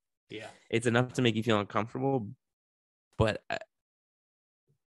uncomfortable. Yeah. It's enough to make you feel uncomfortable. But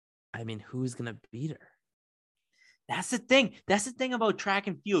I mean, who's going to beat her? That's the thing. That's the thing about track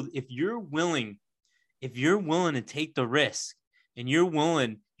and field. If you're willing to take the risk and you're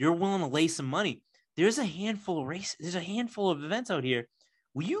willing to lay some money, there's a handful of races. There's a handful of events out here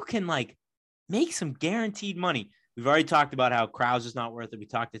where you can like make some guaranteed money. We've already talked about how Krause is not worth it. We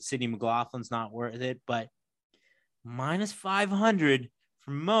talked that Sydney McLaughlin's not worth it, but minus 500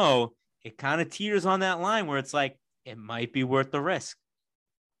 for Mo, it kind of teeters on that line where it's like, it might be worth the risk.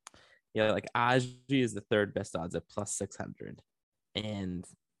 Yeah, like Aji is the third best odds at plus 600. And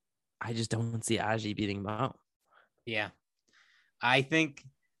I just don't see Aji beating Mo. Yeah. I think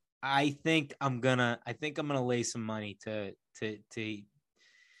I'm gonna lay some money to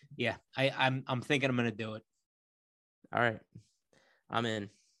yeah, I'm thinking I'm gonna do it. All right. I'm in.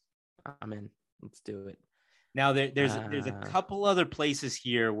 Let's do it. Now there's a couple other places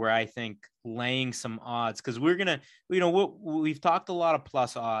here where I think laying some odds, because we're gonna, we've talked a lot of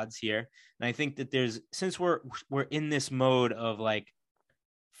plus odds here, and I think that since we're in this mode of like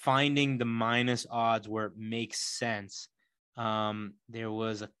finding the minus odds where it makes sense. I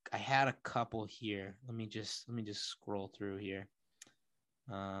had a couple here. Let me just scroll through here.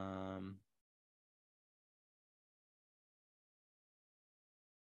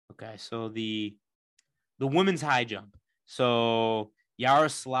 Okay, so the women's high jump. So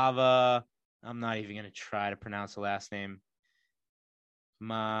Yaroslava, I'm not even going to try to pronounce the last name.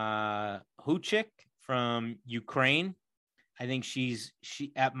 Mahuchik from Ukraine. I think she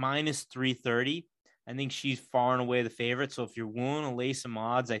at minus 330. I think she's far and away the favorite. So if you're willing to lay some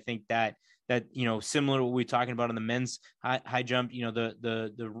odds, I think that similar to what we were talking about in the men's high jump,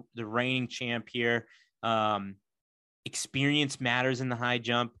 the reigning champ here, experience matters in the high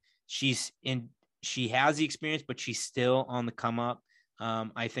jump. She has the experience, but she's still on the come up.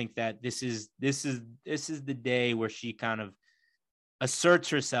 I think that this is the day where she kind of asserts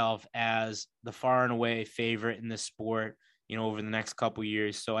herself as the far and away favorite in the sport, over the next couple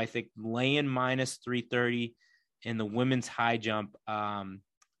years. So I think laying minus 330 in the women's high jump. I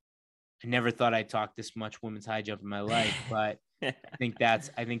never thought I'd talk this much women's high jump in my life, but I think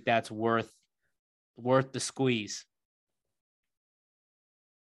that's worth the squeeze.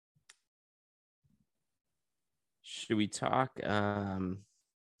 Should we talk? Should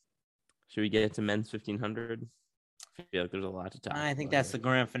we get to men's 1500? I feel like there's a lot to talk about. I think that's the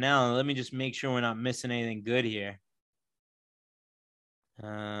grand finale. Let me just make sure we're not missing anything good here.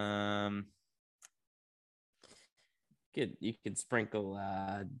 You could sprinkle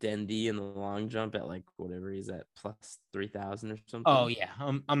Dendy in the long jump at like whatever he's at plus 3,000 or something. Oh yeah,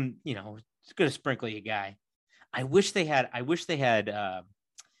 I'm it's gonna sprinkle you, guy. I wish they had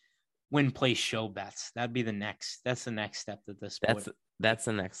win place show bets. That's the next step to this sport. That's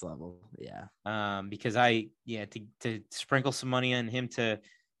the next level. Yeah. Because to sprinkle some money on him to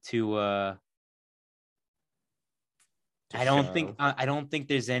I don't think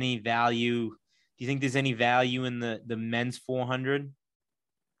there's any value. Do you think there's any value in the men's 400?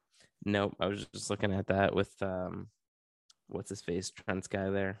 Nope. I was just looking at that with what's his face, Trent's guy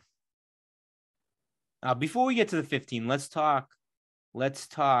there. Before we get to the 15, let's talk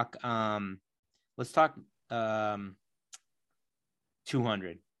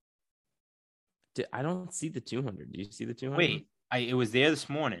 200. I don't see the 200. Do you see the 200? Wait, it was there this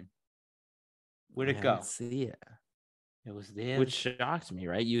morning. Where'd it go? I see it. It was there. Which shocked me,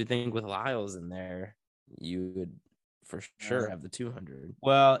 right? You would think with Lyles in there, you would for sure have the 200.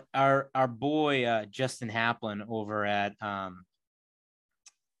 Well, our boy Justin Haplin over at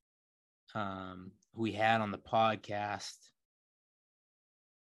who we had on the podcast,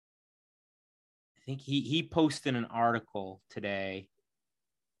 I think he posted an article today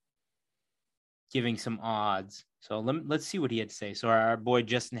giving some odds. So let's see what he had to say. So our boy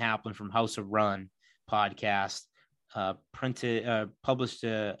Justin Haplin from House of Run podcast published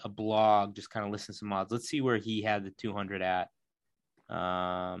a blog, just kind of listing some odds. Let's see where he had the 200 at.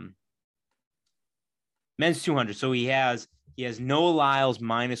 Men's 200. So he has Noah Lyles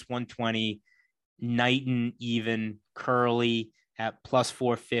minus 120, Knighton even, Curley at plus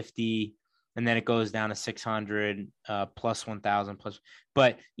 450, and then it goes down to 600, plus 1,000 plus.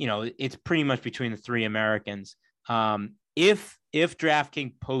 But it's pretty much between the three Americans. if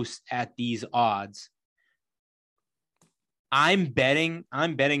DraftKings posts at these odds, I'm betting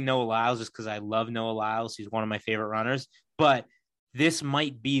Noah Lyles just because I love Noah Lyles. He's one of my favorite runners. But this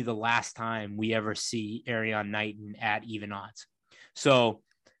might be the last time we ever see Erriyon Knighton at even odds. So,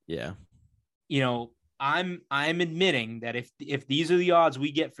 yeah, I'm admitting that if these are the odds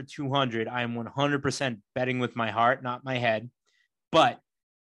we get for 200, I'm 100% betting with my heart, not my head. But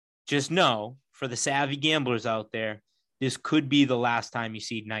just know, for the savvy gamblers out there, this could be the last time you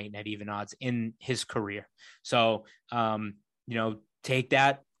see Knighton at even odds in his career. So, take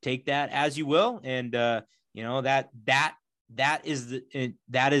that as you will, and that is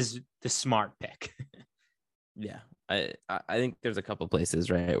the smart pick. yeah. I think there's a couple places,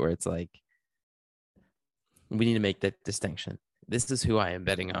 right, where it's like we need to make that distinction. This is who I am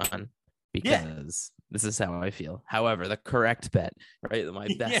betting on because this is how I feel. However, the correct bet, right, my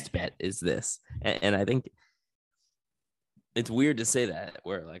best bet is this, and I think it's weird to say that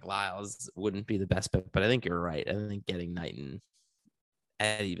where like Lyles wouldn't be the best bet, but I think you're right. I think getting Knighton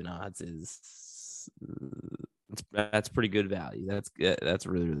at even odds that's pretty good value. That's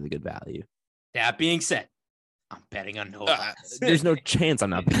really, really good value. That being said, I'm betting on Noah. There's no chance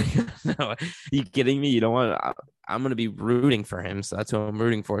I'm not betting. No, you kidding me? You don't want. I'm going to be rooting for him, so that's who I'm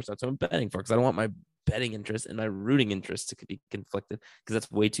rooting for. So that's who I'm betting for, because I don't want my betting interest and my rooting interest to be conflicted, because that's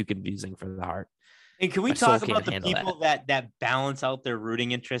way too confusing for the heart. And can we talk about the people that balance out their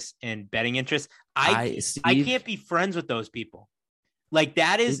rooting interests and betting interests? I can't be friends with those people. Like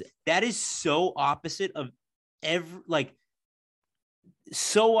that is so opposite of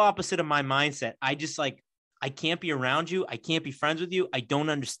so opposite of my mindset. I just I can't be around you. I can't be friends with you. I don't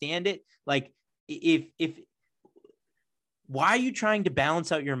understand it. Like if why are you trying to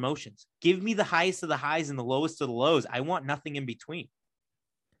balance out your emotions? Give me the highest of the highs and the lowest of the lows. I want nothing in between.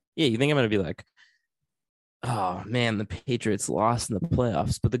 Yeah, you think I'm going to be like, oh man, the Patriots lost in the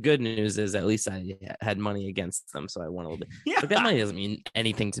playoffs, but the good news is at least I had money against them, so I won a little bit. Yeah. Like, that money doesn't mean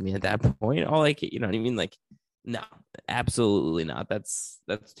anything to me at that point. All you know what I mean? Like, no, absolutely not. That's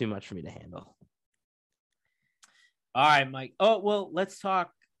too much for me to handle. All right, Mike. Oh, well, let's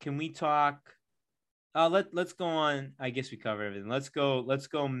talk. Can we talk? Let's go on. I guess we covered everything. Let's go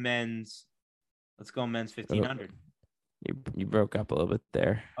men's. Let's go men's 1500. You broke up a little bit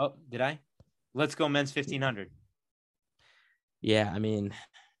there. Oh, did I? Let's go men's 1500. Yeah, I mean,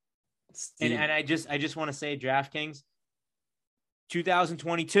 and I just want to say, DraftKings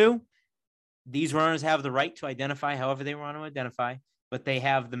 2022. These runners have the right to identify however they want to identify, but they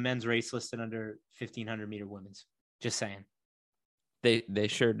have the men's race listed under 1500 meter women's. Just saying. They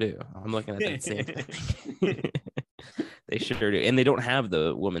sure do. I'm looking at that same thing. They sure do. And they don't have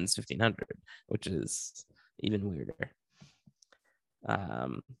the women's 1500, which is even weirder.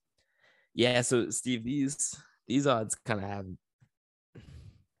 Yeah, so Steve, these odds kind of have.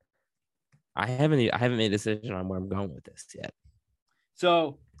 I haven't made a decision on where I'm going with this yet.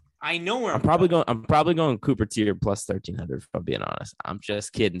 So I know where I'm probably going Cooper Tier plus 1300. If I'm being honest, I'm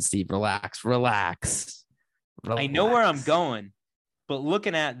just kidding, Steve. Relax. I know where I'm going, but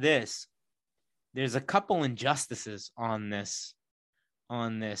looking at this, there's a couple injustices on this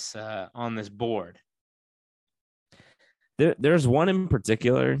board. There's one in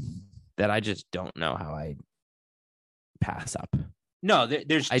particular that I just don't know how I pass up. No,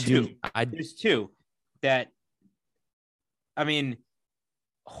 there's two. There's two that, I mean,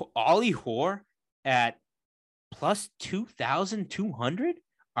 Ollie Hoare at plus 2,200.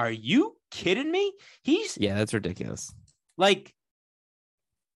 Are you kidding me? Yeah, that's ridiculous. Like,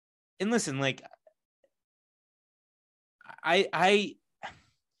 and listen, like,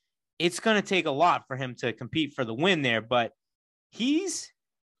 it's going to take a lot for him to compete for the win there, but he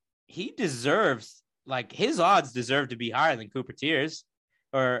deserves, like, his odds deserve to be higher than Cooper Tiers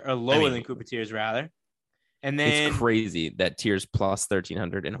or lower than Cooper Tiers rather. And then it's crazy that Tiers plus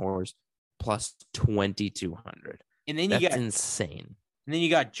 1,300 and Hoare's plus 2,200. And then that's insane. And then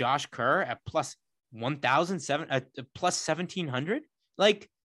you got Josh Kerr at plus 1,007, plus 1,700. Like,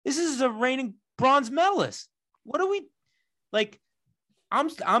 this is a reigning bronze medalist. What are we like?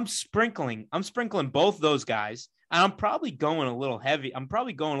 I'm sprinkling both those guys, and I'm probably going a little heavy. I'm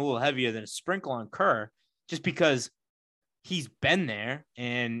probably going a little heavier than a sprinkle on Kerr, just because he's been there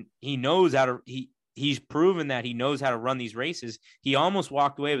and he knows how to. He's proven that he knows how to run these races. He almost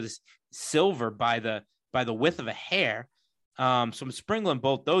walked away with silver by the width of a hair. So I'm sprinkling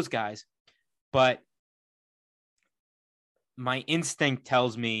both those guys, but my instinct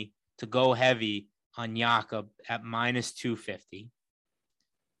tells me to go heavy on Jakob at minus 250.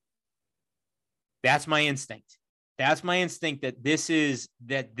 That's my instinct. That this is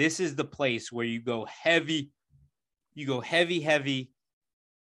the place where you go heavy you go heavy,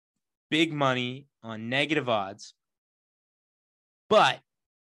 big money on negative odds. But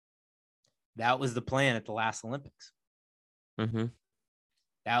that was the plan at the last Olympics. Mm-hmm.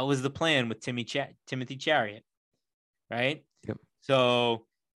 That was the plan with Timothy Chariot, right? Yep. So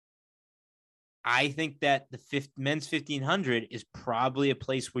I think that the men's 1500 is probably a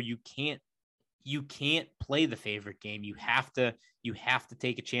place where you can't play the favorite game. You have to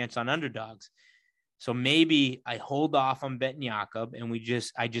take a chance on underdogs. So maybe I hold off on betting Jakob and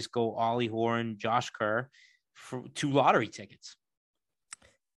I just go Ollie Hoare and Josh Kerr for 2 lottery tickets.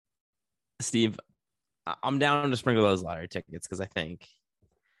 Steve, I'm down to sprinkle those lottery tickets because I think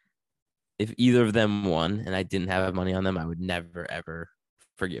if either of them won and I didn't have money on them, I would never, ever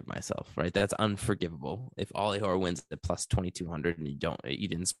forgive myself, right? That's unforgivable. If Ollie Hoare wins at plus 2,200 and you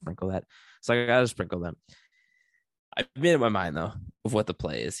didn't sprinkle that. So I got to sprinkle them. I've made up my mind, though, of what the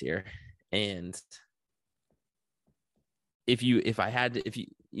play is here. And if you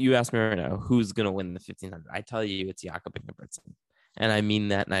ask me right now, who's going to win the 1,500, I tell you it's Jakob Ingebrigtsen. And I mean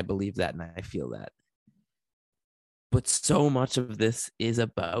that, and I believe that, and I feel that. But so much of this is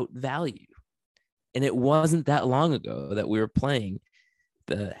about value. And it wasn't that long ago that we were playing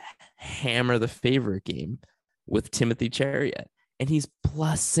the hammer the favorite game with Timothy Chariot. And he's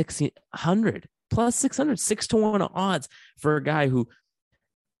plus 600, 6-1 odds for a guy who,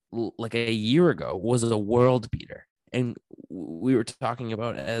 like a year ago, was a world beater. And we were talking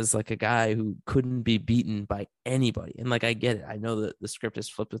about as like a guy who couldn't be beaten by anybody. And like, I get it. I know that the script is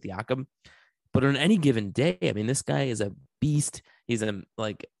flipped with Jakob, but on any given day, I mean, this guy is a beast. He's I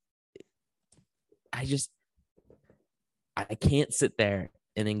can't sit there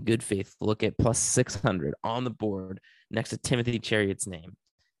and in good faith look at plus 600 on the board next to Timothy Chariot's name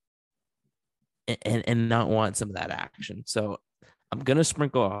and not want some of that action. So I'm going to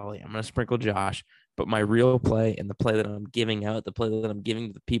sprinkle Ollie. I'm going to sprinkle Josh. But my real play and the play that I'm giving out, the play that I'm giving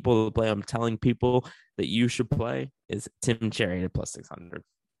to the people, the play I'm telling people that you should play is Tim Chariot at plus 600.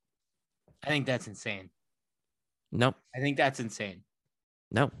 I think that's insane. No. I think that's insane.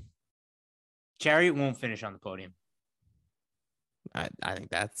 No. Chariot won't finish on the podium. I think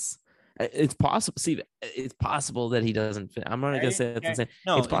it's possible. See, it's possible that he doesn't. I'm not going to say that's insane.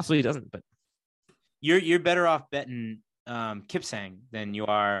 No, it's possible he doesn't. But you're better off betting Kipsang than you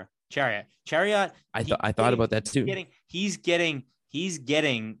are Chariot. I thought about that too. He's getting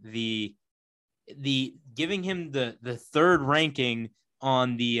the giving him the third ranking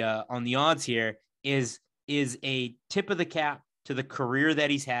on the odds here is a tip of the cap to the career that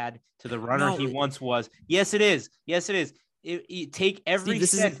he's had, to the runner he once was. Yes, it is. Take every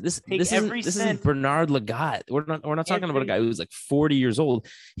Steve, this isn't Bernard Lagat. We're not talking about a guy who's like 40 years old.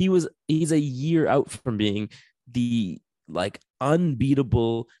 He's a year out from being the like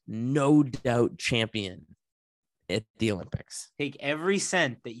unbeatable, no doubt champion at the Olympics. Take every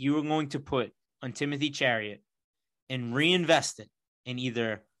cent that you are going to put on Timothy Chariot and reinvest it in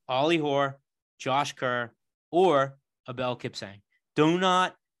either Ollie Hoare, Josh Kerr, or Abel Kipsang. Do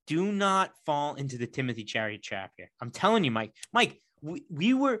not fall into the Timothy Chariot trap here. I'm telling you, Mike.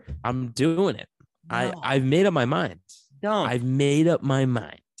 We were. I'm doing it. No. I've made up my mind. Don't. I've made up my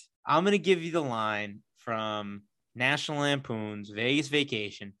mind. I'm gonna give you the line from National Lampoon's Vegas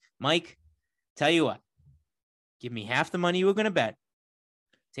Vacation. Mike, tell you what. Give me half the money you were gonna bet.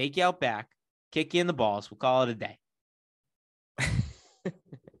 Take you out back. Kick you in the balls. We'll call it a day.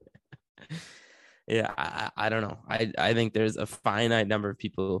 Yeah, I don't know. I think there's a finite number of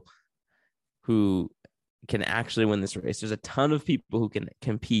people who can actually win this race. There's a ton of people who can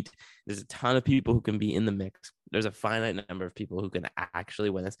compete. There's a ton of people who can be in the mix. There's a finite number of people who can actually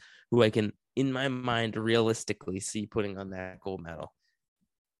win this, who I can, in my mind, realistically see putting on that gold medal.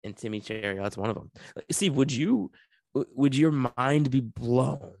 And Timmy Chariot's one of them. Steve, would your mind be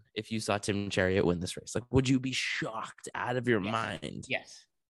blown if you saw Tim Chariot win this race? Like, would you be shocked out of your mind? Yes.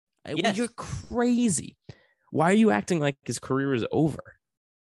 You're crazy. Why are you acting like his career is over?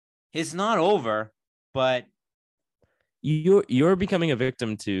 It's not over, but you're becoming a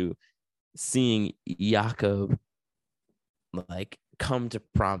victim to seeing Jakob like come to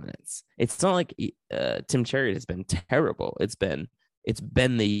prominence. It's not like Tim Chariot has been terrible. It's been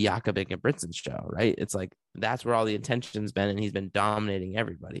the Jakob Ingebrigtsen show, right? It's like that's where all the attention's been, and he's been dominating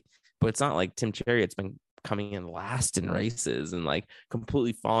everybody. But it's not like Tim Chariot's been coming in last in races and like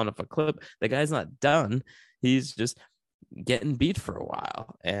completely falling off a cliff. The guy's not done. He's just getting beat for a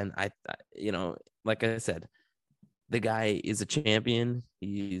while. And I like I said, the guy is a champion.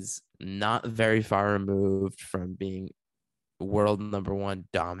 He's not very far removed from being world number one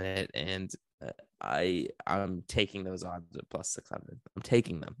dominant. And I'm taking those odds at plus 600. I'm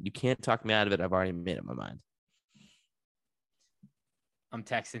taking them. You can't talk me out of it. I've already made up my mind. I'm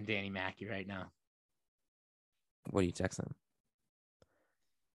texting Danny Mackey right now What are you texting?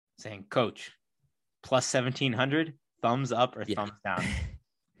 saying, Coach, plus 1,700, thumbs up or Yeah. thumbs down?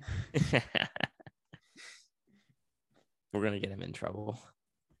 We're gonna get him in trouble.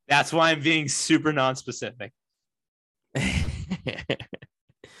 That's why I'm being super non-specific. Let's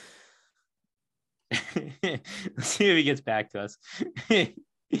see if he gets back to us.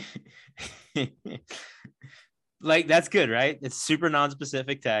 Like, that's good, right? It's super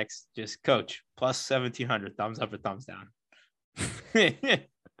non-specific text. Just Coach, plus 1,700, thumbs up or thumbs down. Should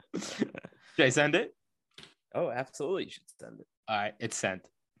I send it? Oh, absolutely, you should send it. All right, it's sent.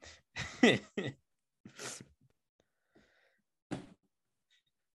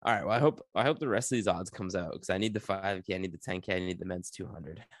 All right. Well, I hope the rest of these odds comes out because I need the 5K, I need the 10K, I need the men's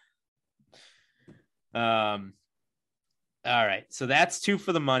 200. All right, so that's two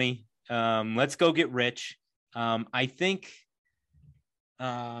for the money. Let's go get rich. I think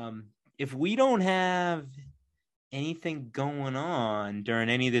if we don't have anything going on during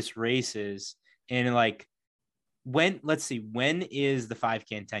any of this races, and like let's see, when is the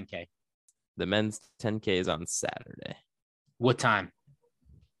 5K and 10K? The men's 10K is on Saturday. What time?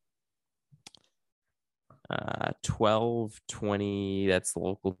 12:20. That's the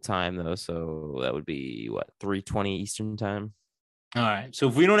local time though, so that would be what, 3:20 Eastern time. All right, so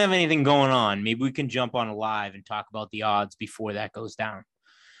if we don't have anything going on, maybe we can jump on a live and talk about the odds before that goes down.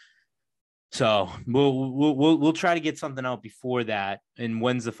 So we'll try to get something out before that. And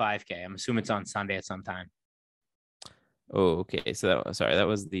when's the 5K? I'm assuming it's on Sunday at some time. Oh, okay. So that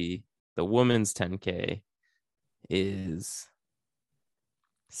was the women's 10K is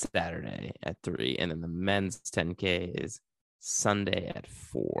Saturday at 3, and then the men's 10K is Sunday at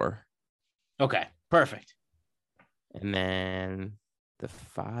 4. Okay, perfect. And then the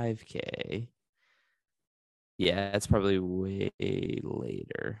 5K, yeah, it's probably way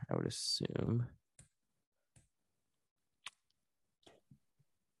later, I would assume.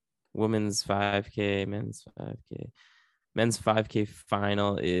 Women's 5K, men's 5K. Men's 5K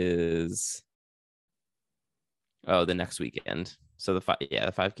final is the next weekend. So the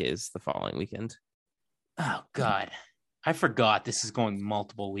 5K is the following weekend. Oh God, I forgot this is going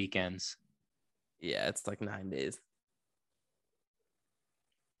multiple weekends. Yeah, it's like 9 days.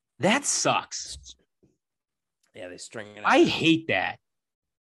 That sucks. Yeah, they string it out. I hate that.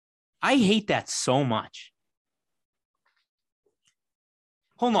 I hate that so much.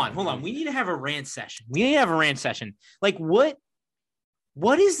 Hold on. We need to have a rant session. Like, what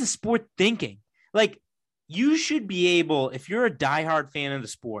is the sport thinking? Like, you should be able, if you're a diehard fan of the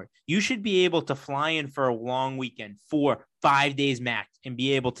sport, you should be able to fly in for a long weekend for 5 days max and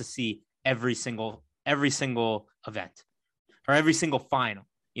be able to see every single event or every single final.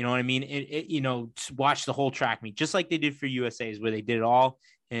 You know what I mean? Watch the whole track meet, just like they did for USA's, where they did it all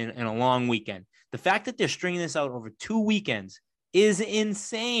in a long weekend. The fact that they're stringing this out over 2 weekends is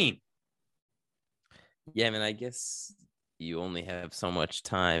insane. Yeah, I mean, I guess you only have so much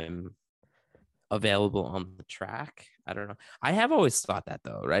time available on the track. I don't know. I have always thought that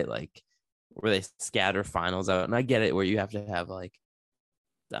though, right? Like where they scatter finals out, and I get it where you have to have like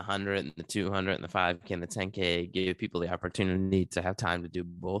the 100 and the 200 and the 5K and the 10K, give people the opportunity to have time to do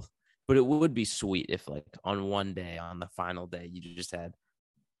both. But it would be sweet if like on one day, on the final day, you just had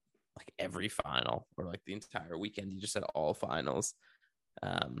like every final, or like the entire weekend, you just had all finals.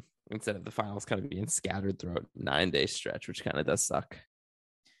 Instead of the finals kind of being scattered throughout 9-day stretch, which kind of does suck.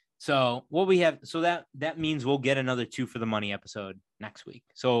 So what we have, so that means we'll get another 2 for the money episode next week.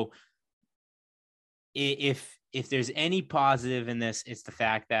 So if there's any positive in this, it's the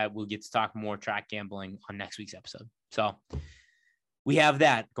fact that we'll get to talk more track gambling on next week's episode. So we have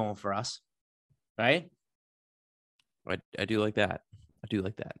that going for us, right? I do like that.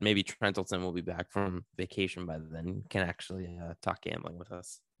 Maybe Trentelson will be back from vacation by then, can actually talk gambling with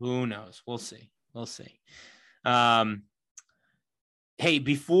us. Who knows? We'll see. Hey,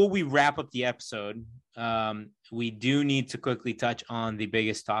 before we wrap up the episode, we do need to quickly touch on the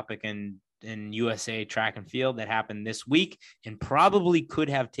biggest topic in USA track and field that happened this week, and probably could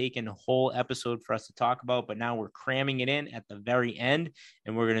have taken a whole episode for us to talk about, but now we're cramming it in at the very end,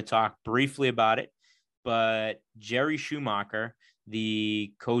 and we're going to talk briefly about it. But Jerry Schumacher,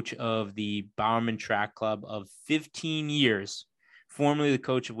 the coach of the Bowerman Track Club of 15 years, formerly the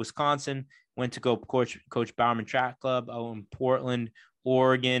coach of Wisconsin, went to go coach Bowerman Track Club out in Portland,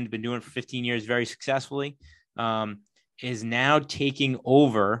 Oregon, been doing it for 15 years very successfully, is now taking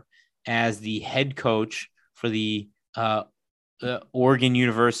over as the head coach for the Oregon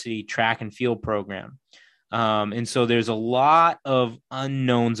University track and field program. And so there's a lot of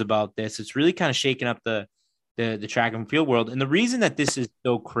unknowns about this. It's really kind of shaking up the the track and field world. And the reason that this is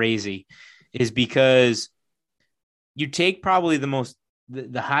so crazy is because you take probably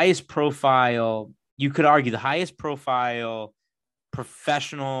the highest profile, you could argue the highest profile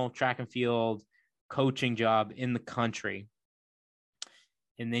professional track and field coaching job in the country,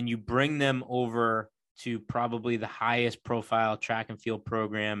 and then you bring them over to probably the highest profile track and field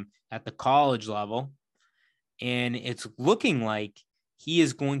program at the college level. And it's looking like he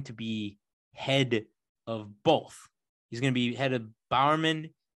is going to be head of both. He's going to be head of Bowerman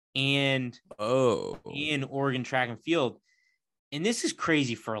and Oregon track and field. And this is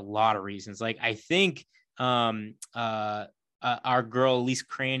crazy for a lot of reasons. Like, I think our girl Elise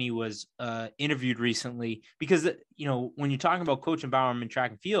Cranny was interviewed recently because, you know, when you're talking about coaching Bowerman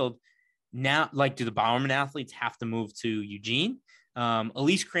track and field, now, like, do the Bowerman athletes have to move to Eugene?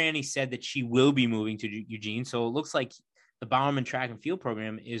 Elise Cranny said that she will be moving to Eugene. So it looks like the Bowerman track and field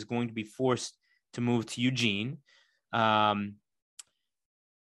program is going to be forced to move to Eugene. You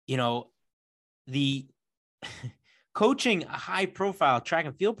know, the coaching a high profile track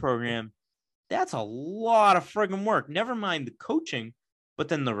and field program, that's a lot of friggin' work. Never mind the coaching, but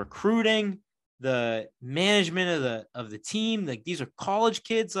then the recruiting, the management of the team. Like, these are college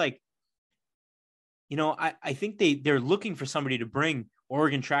kids. Like, you know, I think they're looking for somebody to bring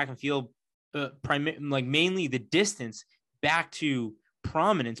Oregon track and field, like mainly the distance, back to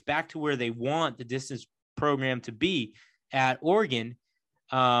prominence, back to where they want the distance program to be at Oregon.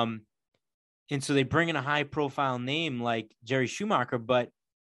 And so they bring in a high profile name like Jerry Schumacher, but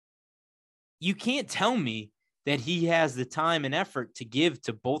you can't tell me that he has the time and effort to give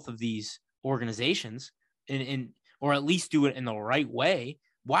to both of these organizations or at least do it in the right way.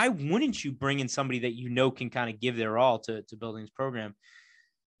 Why wouldn't you bring in somebody that you know can kind of give their all to building this program?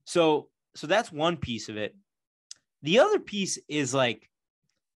 So that's one piece of it. The other piece is, like,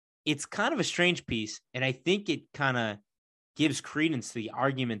 it's kind of a strange piece, and I think it kind of gives credence to the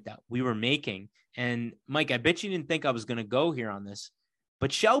argument that we were making. And Mike, I bet you didn't think I was going to go here on this,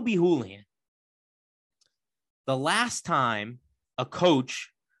 but Shelby Houlihan, the last time a coach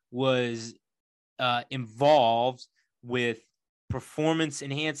was involved with performance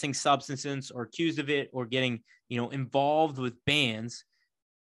enhancing substances or accused of it or getting, you know, involved with bans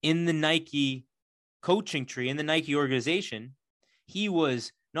in the Nike coaching tree, in the Nike organization, he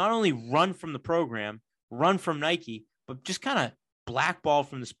was not only run from the program, run from Nike, but just kind of blackballed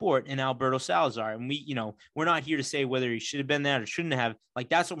from the sport in Alberto Salazar. And we're not here to say whether he should have been that or shouldn't have. Like,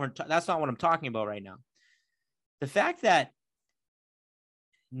 that's not what I'm talking about right now. The fact that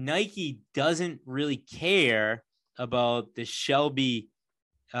Nike doesn't really care about the Shelby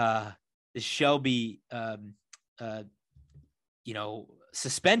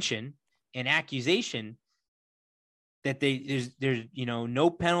suspension and accusation, that there's no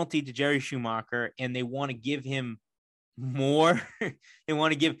penalty to Jerry Schumacher, and they want to give him more. they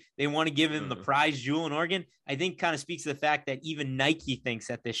want to give him the prize jewel in Oregon. I think kind of speaks to the fact that even Nike thinks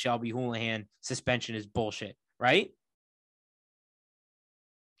that this Shelby Houlihan suspension is bullshit, right?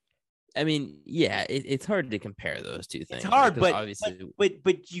 I mean, yeah, it's hard to compare those two things. It's hard, but obviously,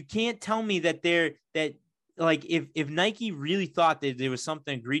 but you can't tell me that like, if Nike really thought that there was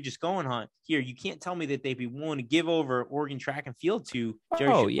something egregious going on here, you can't tell me that they'd be willing to give over Oregon track and field to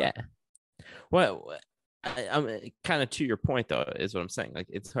Jerry Schumacher. Yeah. Well, I'm kind of to your point, though, is what I'm saying. Like,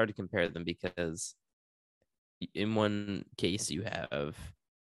 it's hard to compare them because in one case you have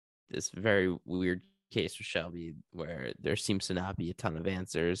this very weird case with Shelby where there seems to not be a ton of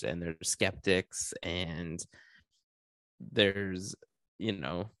answers, and there's skeptics, and there's,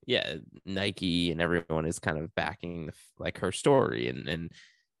 Nike and everyone is kind of backing like her story and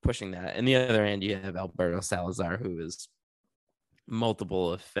pushing that. And the other hand, you have Alberto Salazar, who is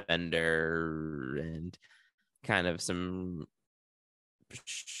multiple offender and kind of some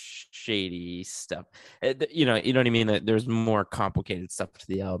shady stuff. You know what I mean? That there's more complicated stuff to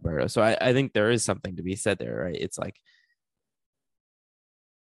the Alberto. So I think there is something to be said there, right? It's like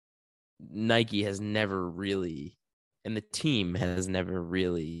Nike has never really, and the team has never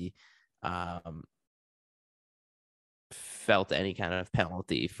really felt any kind of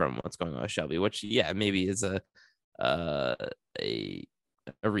penalty from what's going on with Shelby, which, yeah, maybe is a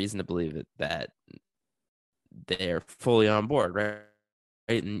reason to believe that they're fully on board, right?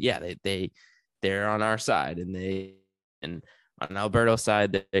 And yeah, they're on our side, and on Alberto's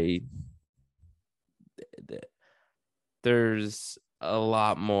side, there's a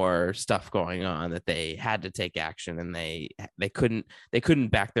lot more stuff going on that they had to take action, and they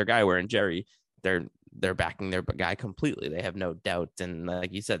couldn't back their guy. Where in Jerry, they're backing their guy completely. They have no doubt, and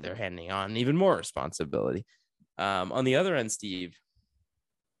like you said, they're handing on even more responsibility. On the other end, Steve,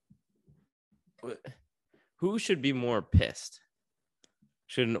 who should be more pissed?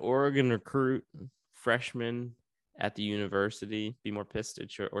 Should an Oregon recruit, freshman at the university, be more pissed,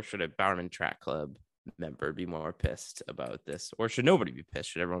 or should a Bowerman Track Club member be more pissed about this, or should nobody be pissed?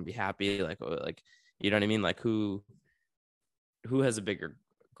 Should everyone be happy? Like you know what I mean? Like who has a bigger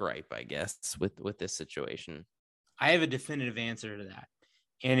gripe, I guess, with this situation? I have a definitive answer to that.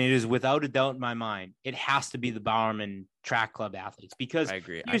 And it is without a doubt in my mind, it has to be the Bowerman Track Club athletes, because I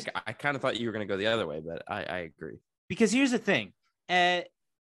agree. I kind of thought you were going to go the other way, but I agree. Because here's the thing.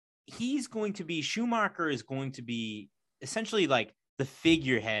 Schumacher is going to be essentially like the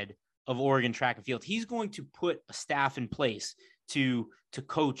figurehead of Oregon Track and Field. He's going to put a staff in place to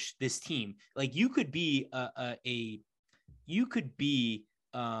coach this team. Like you could be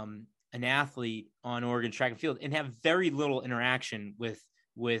an athlete on Oregon Track and Field and have very little interaction with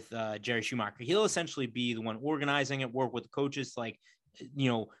Jerry Schumacher. He'll essentially be the one organizing it, work with the coaches,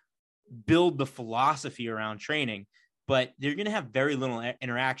 build the philosophy around training, but they're going to have very little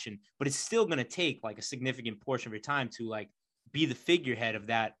interaction, but it's still going to take like a significant portion of your time to like be the figurehead of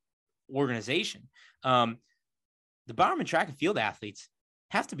that organization. The Bowerman Track and Field athletes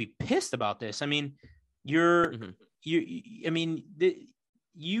have to be pissed about this. I mean, you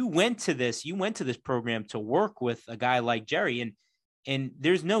went to this program to work with a guy like Jerry, and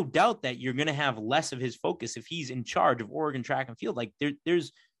there's no doubt that you're going to have less of his focus if he's in charge of Oregon Track and Field. Like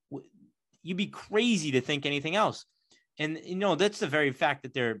you'd be crazy to think anything else. And that's the very fact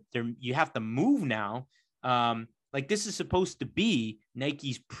that you have to move now. Like this is supposed to be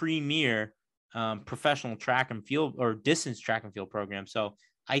Nike's premier professional track and field or distance track and field program. So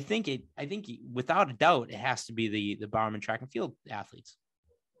I think without a doubt, it has to be the Bowerman Track and Field athletes.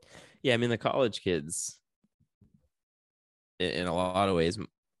 Yeah, I mean, the college kids, in a lot of ways,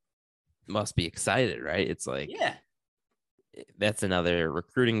 must be excited, right? It's like, yeah, that's another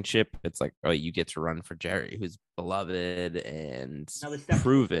recruiting chip. It's like, oh, you get to run for Jerry, who's beloved and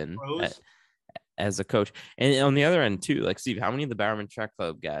proven as a coach. And on the other end too, like Steve, how many of the Bowerman Track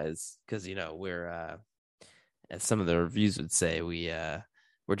Club guys? Because we're, as some of the reviews would say,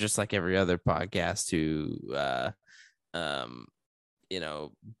 we're just like every other podcast who,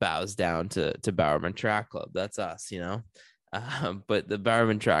 bows down to Bowerman Track Club. That's us, but the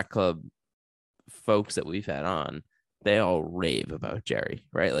Bowerman Track Club folks that we've had on, they all rave about Jerry,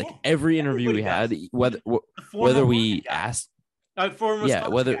 right? Like every interview we had, whether we asked,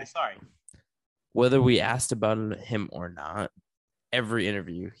 whether we asked about him or not, every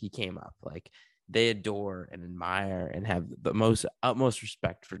interview he came up. Like they adore and admire and have the utmost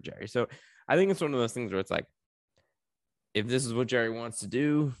respect for Jerry. So I think it's one of those things where it's like, if this is what Jerry wants to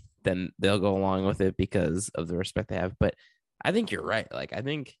do, then they'll go along with it because of the respect they have. But I think you're right. Like, I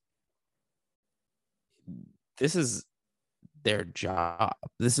think this is their job.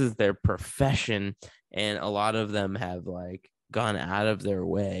 This is their profession. And a lot of them have like gone out of their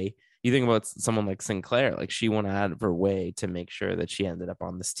way. You think about someone like Sinclair, like she went out of her way to make sure that she ended up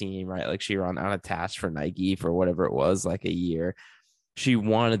on this team, right? Like she ran unattached for Nike for whatever it was, like a year. She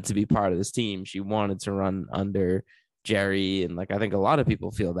wanted to be part of this team. She wanted to run under Jerry. And like, I think a lot of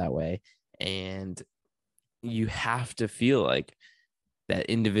people feel that way. And you have to feel like that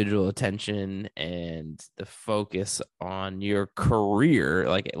individual attention and the focus on your career,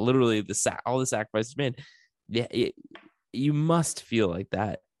 like literally all the sacrifices made. Yeah, you must feel like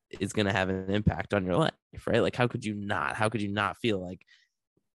that is going to have an impact on your life, right? Like, how could you not feel like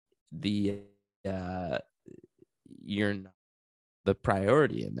you're not the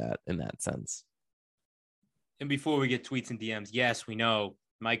priority in that sense? And before we get tweets and DMs, yes, we know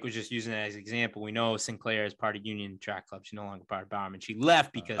Mike was just using that as an example. We know Sinclair is part of Union Track Club. She's no longer part of Bowerman. She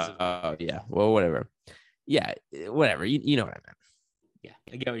left because of. Oh, yeah. Well, whatever. Yeah, whatever. You know what I meant. Yeah,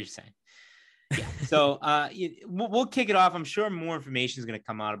 I get what you're saying. Yeah. So we'll kick it off. I'm sure more information is going to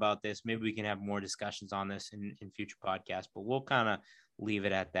come out about this. Maybe we can have more discussions on this in future podcasts, but we'll kind of leave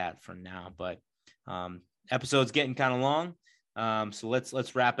it at that for now. But episode's getting kind of long. So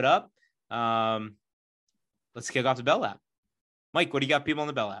let's wrap it up. Let's kick off the Bell app. Mike, what do you got people on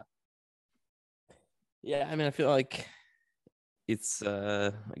the Bell app? Yeah, I mean, I feel like it's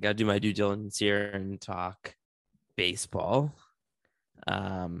I got to do my due diligence here and talk baseball.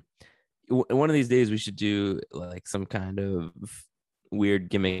 One of these days we should do like some kind of weird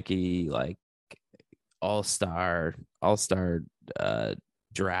gimmicky like all-star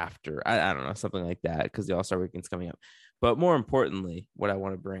draft, or I don't know, something like that, because the All-Star weekend's coming up. But more importantly, what I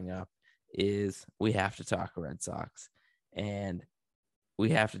want to bring up is we have to talk Red Sox, and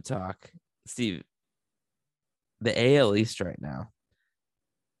we have to talk, Steve, the AL East right now.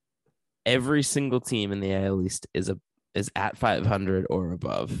 Every single team in the AL East is at 500 or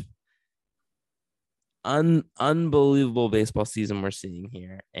above. unbelievable baseball season we're seeing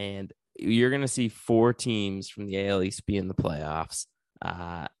here, and you're going to see 4 teams from the AL East be in the playoffs.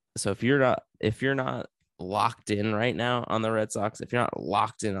 So if you're not locked in right now on the Red Sox, if you're not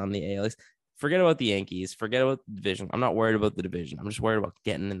locked in on the AL East, forget about the Yankees, forget about the division. I'm not worried about the division. I'm just worried about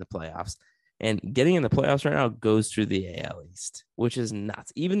getting in the playoffs. And getting in the playoffs right now goes through the AL East, which is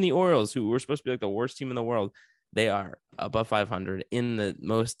nuts. Even the Orioles, who were supposed to be like the worst team in the world, they are above 500 in the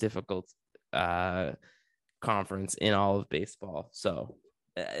most difficult conference in all of baseball. So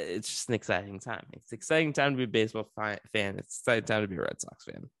it's just an exciting time. It's an exciting time to be a baseball fan. It's an exciting time to be a Red Sox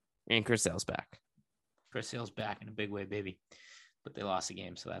fan. And Chris Sale's back. Chris Sale's back in a big way, baby. But they lost the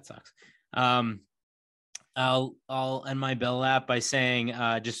game, so that sucks. I'll end my bell lap by saying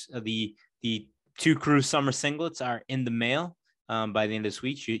just the 2 Crew summer singlets are in the mail by the end of this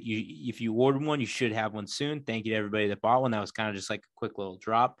week. If you ordered one, you should have one soon. Thank you to everybody that bought one. That was kind of just like a quick little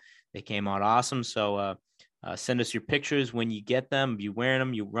drop. They came out awesome. So send us your pictures when you get them. You wearing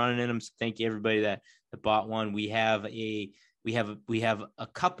them, you running in them. So thank you everybody that bought one. We have a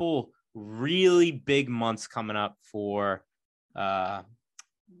couple really big months coming up for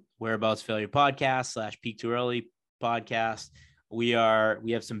Whereabouts Failure podcast / Peak Too Early podcast. We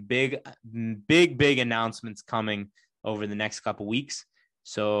have some big announcements coming over the next couple weeks.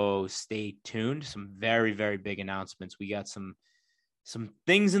 So stay tuned. Some very, very big announcements. We got some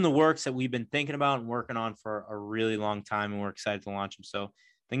things in the works that we've been thinking about and working on for a really long time, and we're excited to launch them. So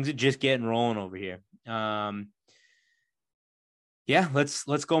things are just getting rolling over here. Yeah,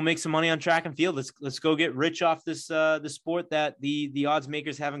 let's go make some money on track and field. Let's go get rich off this the sport that the odds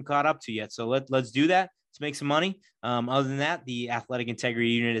makers haven't caught up to yet. So let's do that. Let's make some money. Other than that, the athletic integrity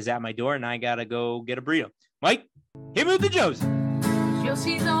unit is at my door, and I gotta go get a burrito. Mike, hit me with the Joes.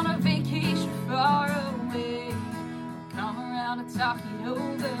 Josie's on a vacation far away. Come around to talk it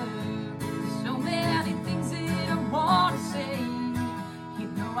over. So many things that I want to say. You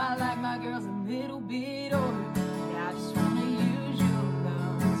know I like my girls a little bit older. I just want to use your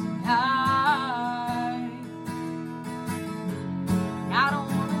love tonight. I don't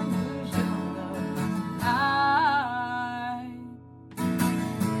want to lose your love tonight. I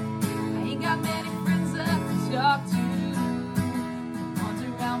ain't got many friends left to talk to. The ones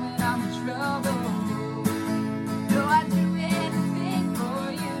around when I'm in trouble. No, I'd do anything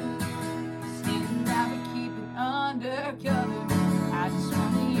for you. Stand down and keep it undercover. I just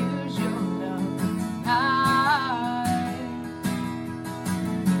want to use your love tonight.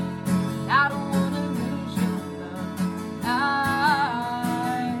 I don't want to lose your love tonight.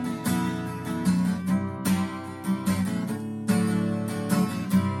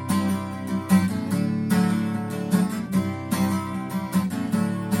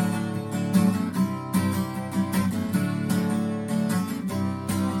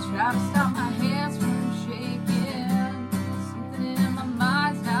 I try to stop my hands from shaking. Something in my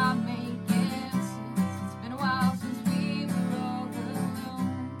mind's not making sense. It's been a while since we were all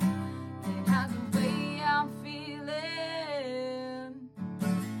alone. And how's the way I'm feeling?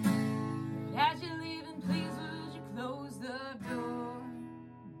 But as you're leaving, please would you close the door?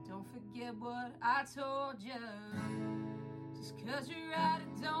 Don't forget what I told you. Just 'cause you're right,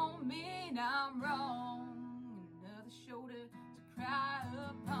 it don't mean I'm wrong. Another shoulder to cry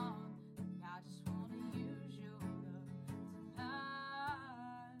upon.